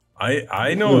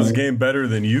 I know this game better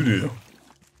than you do.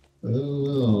 I don't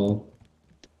know.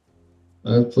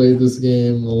 I've played this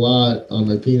game a lot on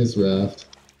my penis raft.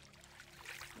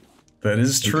 That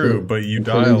is true, but you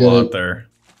die a lot there.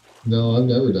 No, I've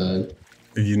never died.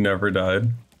 You never died?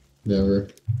 Never.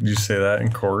 Did you say that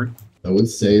in court? I would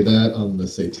say that on the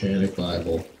Satanic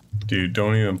Bible. Dude,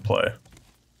 don't even play.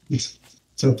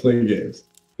 Don't play games.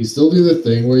 You still do the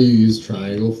thing where you use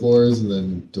triangle floors and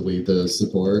then delete the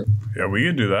support? Yeah, we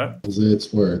could do that.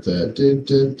 It's worth it. Dun,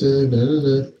 dun, dun, dun,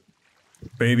 dun.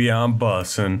 Baby, I'm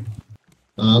bussin'.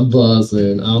 I'm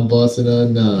buzzing. I'm busting a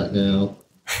nut now.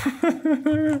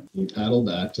 You paddle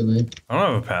back to me. I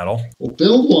don't have a paddle. Well,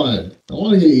 build one. I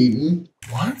want to get eaten.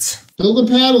 What? Build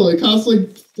a paddle. It costs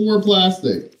like 4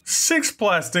 plastic. 6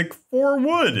 plastic, 4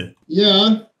 wood.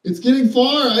 Yeah, it's getting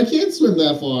far. I can't swim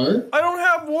that far. I don't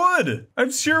have wood. I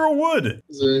have 0 wood.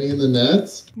 Is there any in the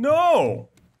nets? No.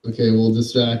 Okay, we'll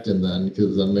distract him then,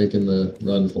 because I'm making the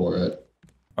run for it.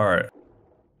 All right.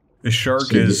 The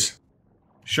shark is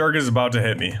about to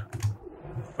hit me.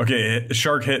 Okay, the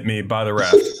shark hit me by the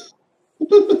raft.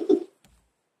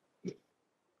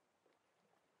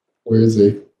 Where is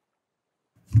he?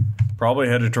 Probably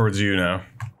headed towards you now.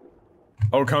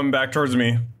 Oh, coming back towards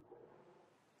me.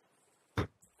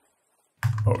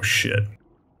 Oh, shit.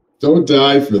 Don't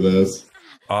die for this.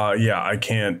 Yeah, I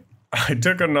can't. I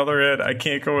took another hit. I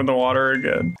can't go in the water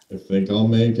again. I think I'll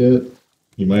make it.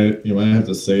 You might have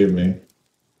to save me.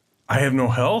 I have no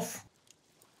health?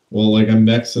 Well, like, I'm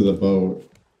next to the boat.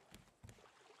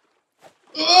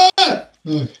 Ah!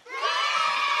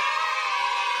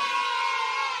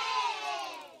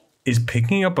 Is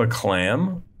picking up a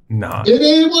clam not... It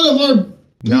ain't one of our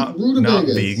Not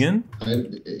rutabagas. vegan?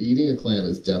 Eating a clam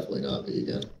is definitely not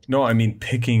vegan. No, I mean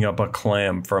picking up a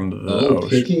clam from the ocean.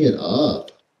 Picking it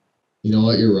up. You know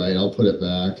what? You're right. I'll put it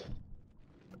back.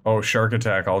 Oh, shark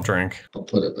attack. I'll drink. I'll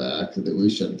put it back. We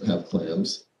shouldn't have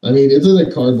clams. I mean, it's in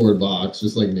a cardboard box,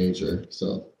 just like nature,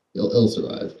 so it'll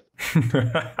survive.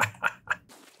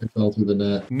 I fell through the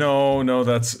net. No,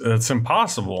 that's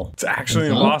impossible. It's actually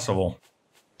impossible.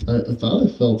 I thought I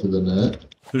fell through the net.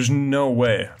 There's no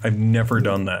way. I've never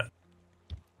done that.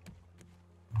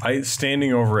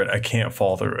 Standing over it, I can't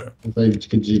fall through it. If I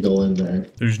could jiggle in there.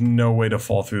 There's no way to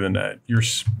fall through the net.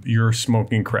 You're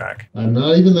smoking crack. I'm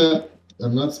not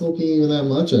smoking even that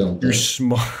much, I don't think.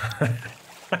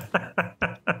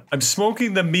 I'm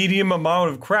smoking the medium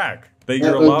amount of crack that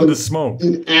you're allowed to smoke.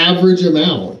 An average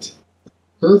amount.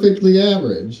 Perfectly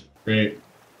average. Great.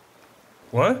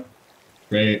 What?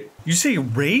 Great. You say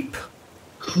rape?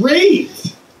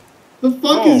 Great! The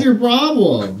fuck is your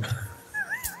problem?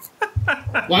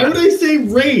 Why would I say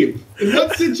rape? In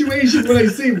what situation would I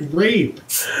say rape?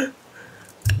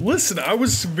 Listen, I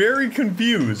was very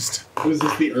confused. Was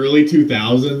this the early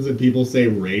 2000s and people say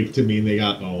rape to mean they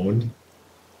got owned?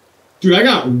 Dude, I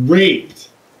got raped!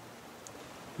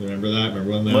 Remember that?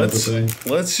 Remember when that was a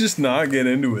thing? Let's just not get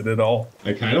into it at all.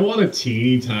 I kind of want a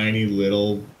teeny tiny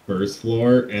little first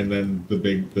floor, and then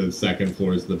the second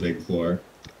floor is the big floor.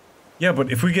 Yeah,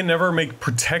 but if we can never make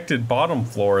protected bottom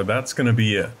floor, that's gonna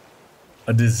be a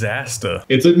disaster.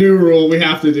 It's a new rule. We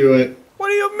have to do it. What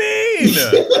do you mean?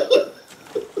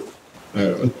 I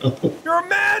don't know. You're a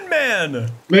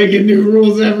madman! Making new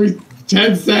rules every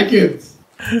 10 seconds.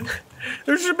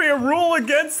 There should be a rule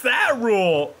against that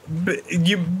rule.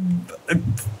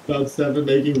 About Stefan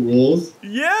making rules?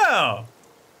 Yeah.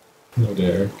 How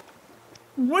dare.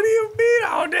 What do you mean,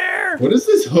 how dare? What is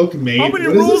this hook made? How many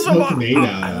rules have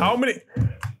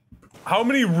How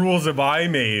many rules have I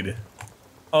made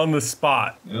on the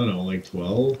spot? I don't know, like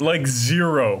 12? Like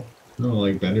 0. No,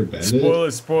 like Bender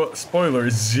Bendit? Spoiler,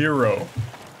 0.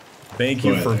 Thank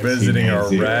you for visiting our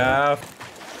raft.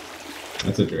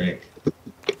 That's a drink.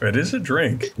 It is a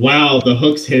drink. Wow, the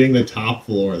hook's hitting the top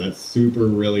floor. That's super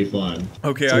really fun.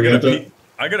 Okay, so I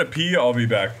gotta pee. I'll be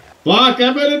back. Fuck,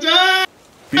 I'm gonna die!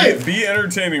 Be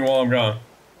entertaining while I'm gone.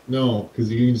 No,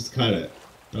 because you can just cut it.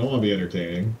 I don't want to be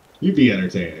entertaining. You be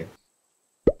entertaining.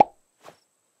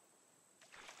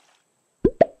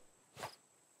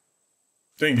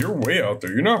 Dang, you're way out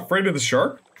there. You're not afraid of the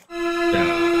shark? Yeah,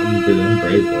 I'm a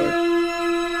brave boy.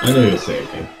 I know you'll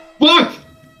save me. Fuck!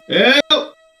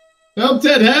 Help! Help,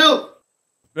 Ted, help!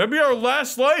 That'd be our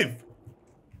last life.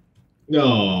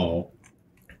 No.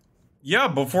 Yeah,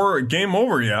 before game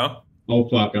over, yeah. Oh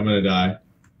fuck, I'm gonna die.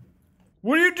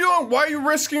 What are you doing? Why are you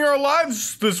risking our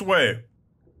lives this way?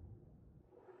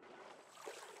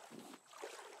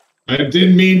 I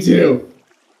didn't mean to.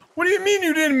 What do you mean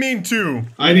you didn't mean to?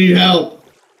 I need help.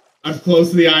 I'm close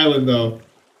to the island, though.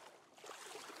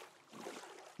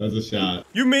 That's a shot.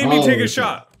 You made me take a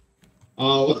shot.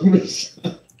 Oh,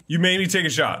 you made me take a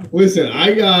shot. Listen,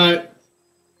 I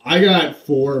got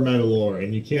 4 metal ore,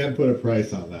 and you can't put a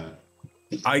price on that.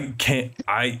 I can't.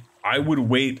 I would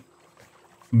wait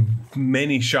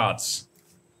many shots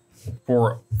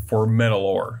for metal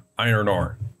ore, iron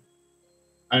ore.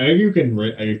 I think you can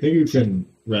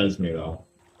res me though.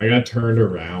 I got turned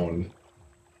around.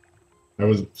 I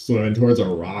was swimming towards a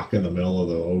rock in the middle of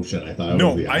the ocean. I thought it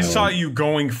was the island. I saw you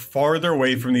going farther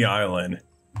away from the island.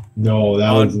 No,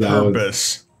 that was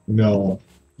purpose. No.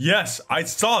 Yes, I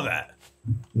saw that.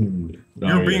 No,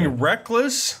 You're being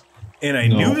reckless, and I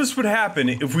knew this would happen.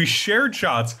 If we shared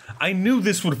shots, I knew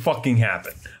this would fucking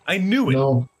happen. I knew it.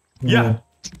 No. Yeah,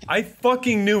 I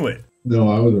fucking knew it. No,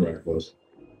 I wasn't reckless.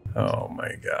 Oh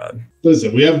my god.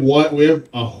 Listen, we have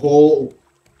a whole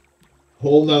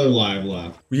nother live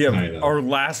left. We have our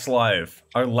last life.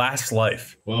 Our last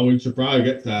life. Well, we should probably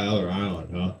get to that other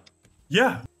island, huh?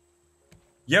 Yeah.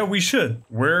 Yeah, we should.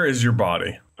 Where is your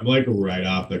body? I'm like right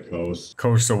off the coast.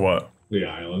 Coast of what? The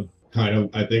island. Kind of.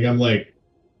 I think I'm like,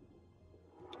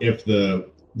 if the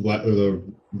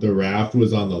raft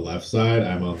was on the left side,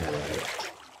 I'm on the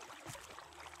right.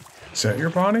 Is that your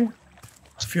body?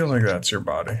 I feel like that's your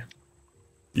body.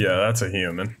 Yeah, that's a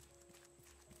human.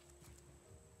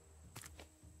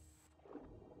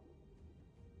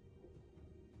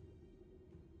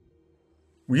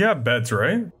 We have beds,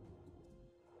 right?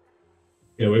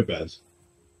 Yeah, we have beds.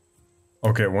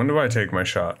 Okay, when do I take my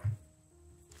shot?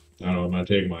 I don't know, I'm gonna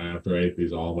take mine after I ate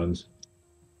these almonds.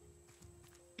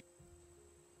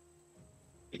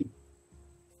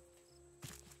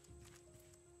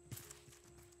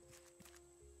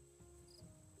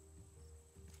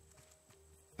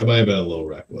 I might have been a little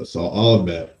reckless, I'll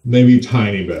admit. Maybe a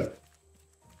tiny bit.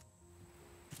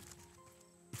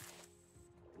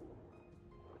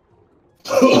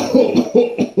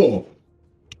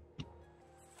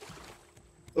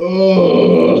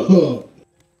 Oh.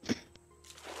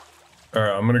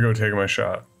 Alright, I'm gonna go take my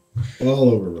shot.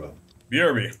 All over, bro.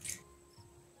 BRB.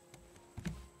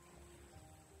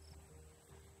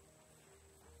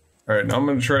 Alright, now I'm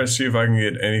gonna try to see if I can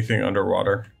get anything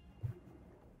underwater.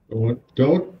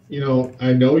 Don't, you know,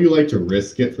 I know you like to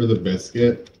risk it for the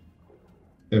biscuit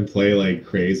and play like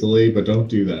crazily, but don't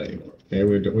do that anymore. Okay,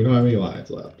 we don't have any lives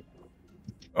left.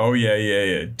 Oh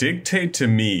yeah. Dictate to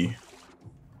me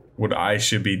what I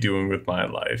should be doing with my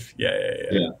life.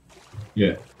 Yeah.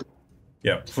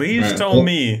 Please tell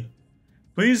me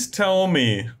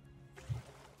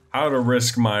how to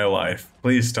risk my life.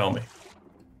 Please tell me.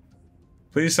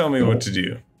 Please tell me what to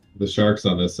do. The shark's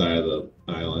on this side of the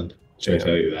island. Should I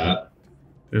tell you that?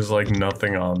 There's like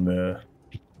nothing on the...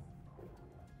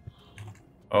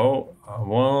 Oh,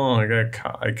 well,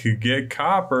 I could get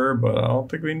copper, but I don't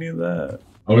think we need that.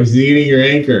 Oh, he's eating your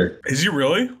anchor. Is he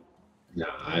really? Nah,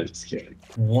 I'm just kidding.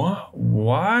 What?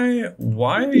 Why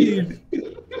are you...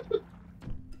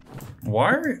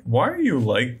 Why are you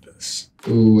like this?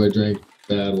 Ooh, I drank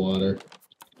bad water.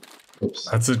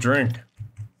 Oops. That's a drink.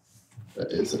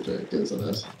 That is a drink, isn't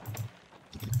it?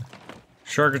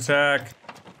 Shark attack.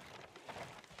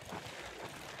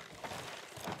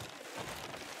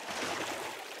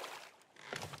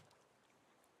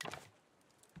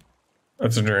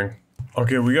 That's a drink.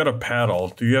 Okay, we got a paddle.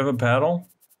 Do you have a paddle?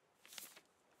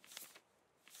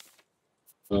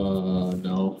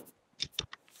 No.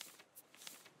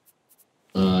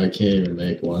 I can't even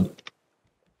make one.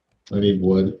 I need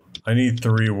wood. I need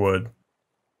 3 wood.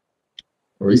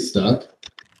 Are we stuck?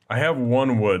 I have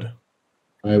 1 wood.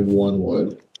 I have 1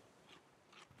 wood.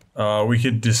 We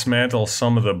could dismantle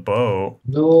some of the boat.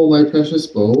 No, my precious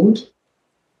boat.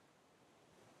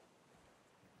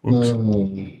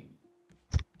 Oops.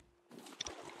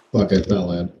 Fuck, I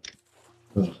fell in.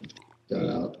 Oh, got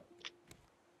out.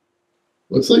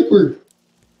 Looks like we're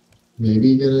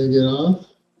maybe gonna get off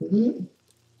of it.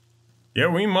 Yeah,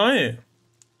 we might.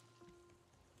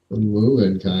 We're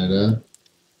moving, kinda.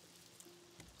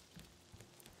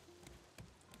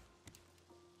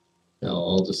 Yeah,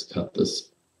 I'll just cut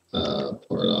this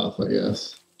part off, I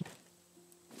guess.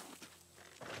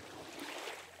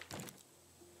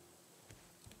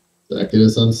 Did that get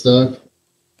us unstuck?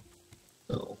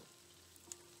 No.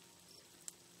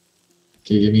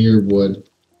 Okay, give me your wood.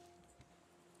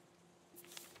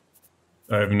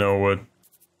 I have no wood.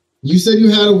 You said you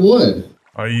had a wood.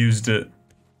 I used it.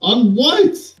 On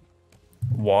what?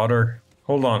 Water.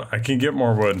 Hold on, I can get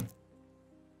more wood.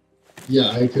 Yeah,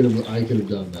 I could have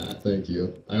done that. Thank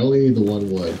you. I only need the 1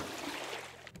 wood.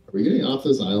 Are we getting off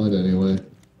this island anyway?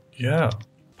 Yeah.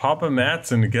 Papa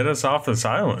Mattson, get us off this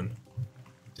island.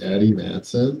 Daddy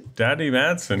Mattson? Daddy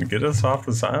Mattson, get us off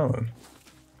this island.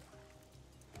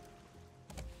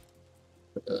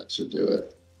 That should do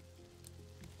it.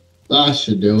 That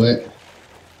should do it.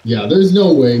 Yeah, there's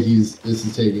no way this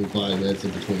is taking 5 minutes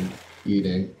in between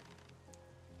eating.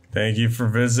 Thank you for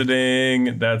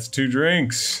visiting. That's 2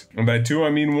 drinks. And by 2, I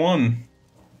mean 1.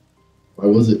 Why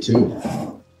was it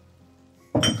 2?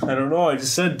 I don't know. I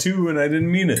just said 2 and I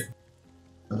didn't mean it.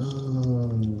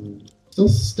 Still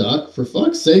stuck? For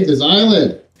fuck's sake, this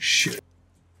island! Shit.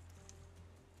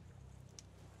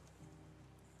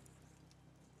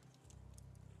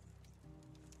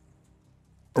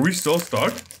 Are we still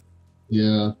stuck?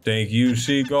 Yeah. Thank you,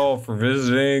 Seagull, for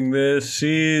visiting the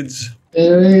seeds.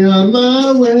 Carry on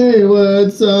my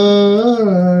wayward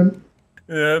son.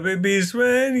 Happy peace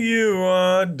when you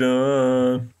are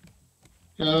done.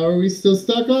 How are we still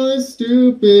stuck on this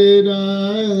stupid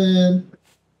island?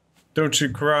 Don't you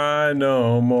cry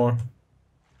no more.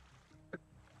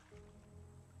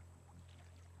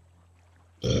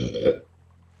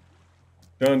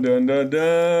 Dun dun dun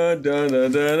dun dun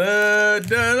dun dun dun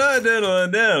dun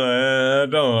dun dun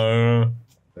dun.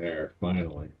 There,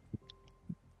 finally.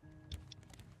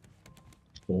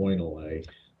 Finally.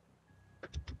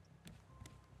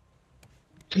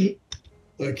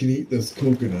 I can eat this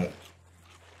coconut.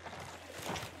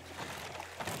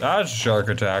 That's a shark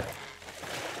attack.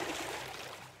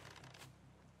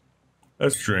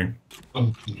 Let's drink.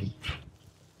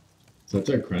 Is that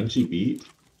a crunchy beat?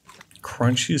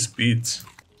 Crunchiest beats.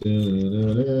 Da,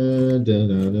 da,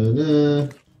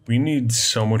 da, We need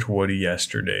so much wood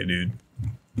yesterday, dude.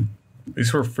 At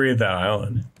least we're free at that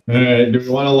island. Alright, do we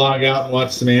want to log out and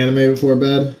watch some anime before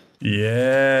bed?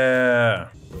 Yeah.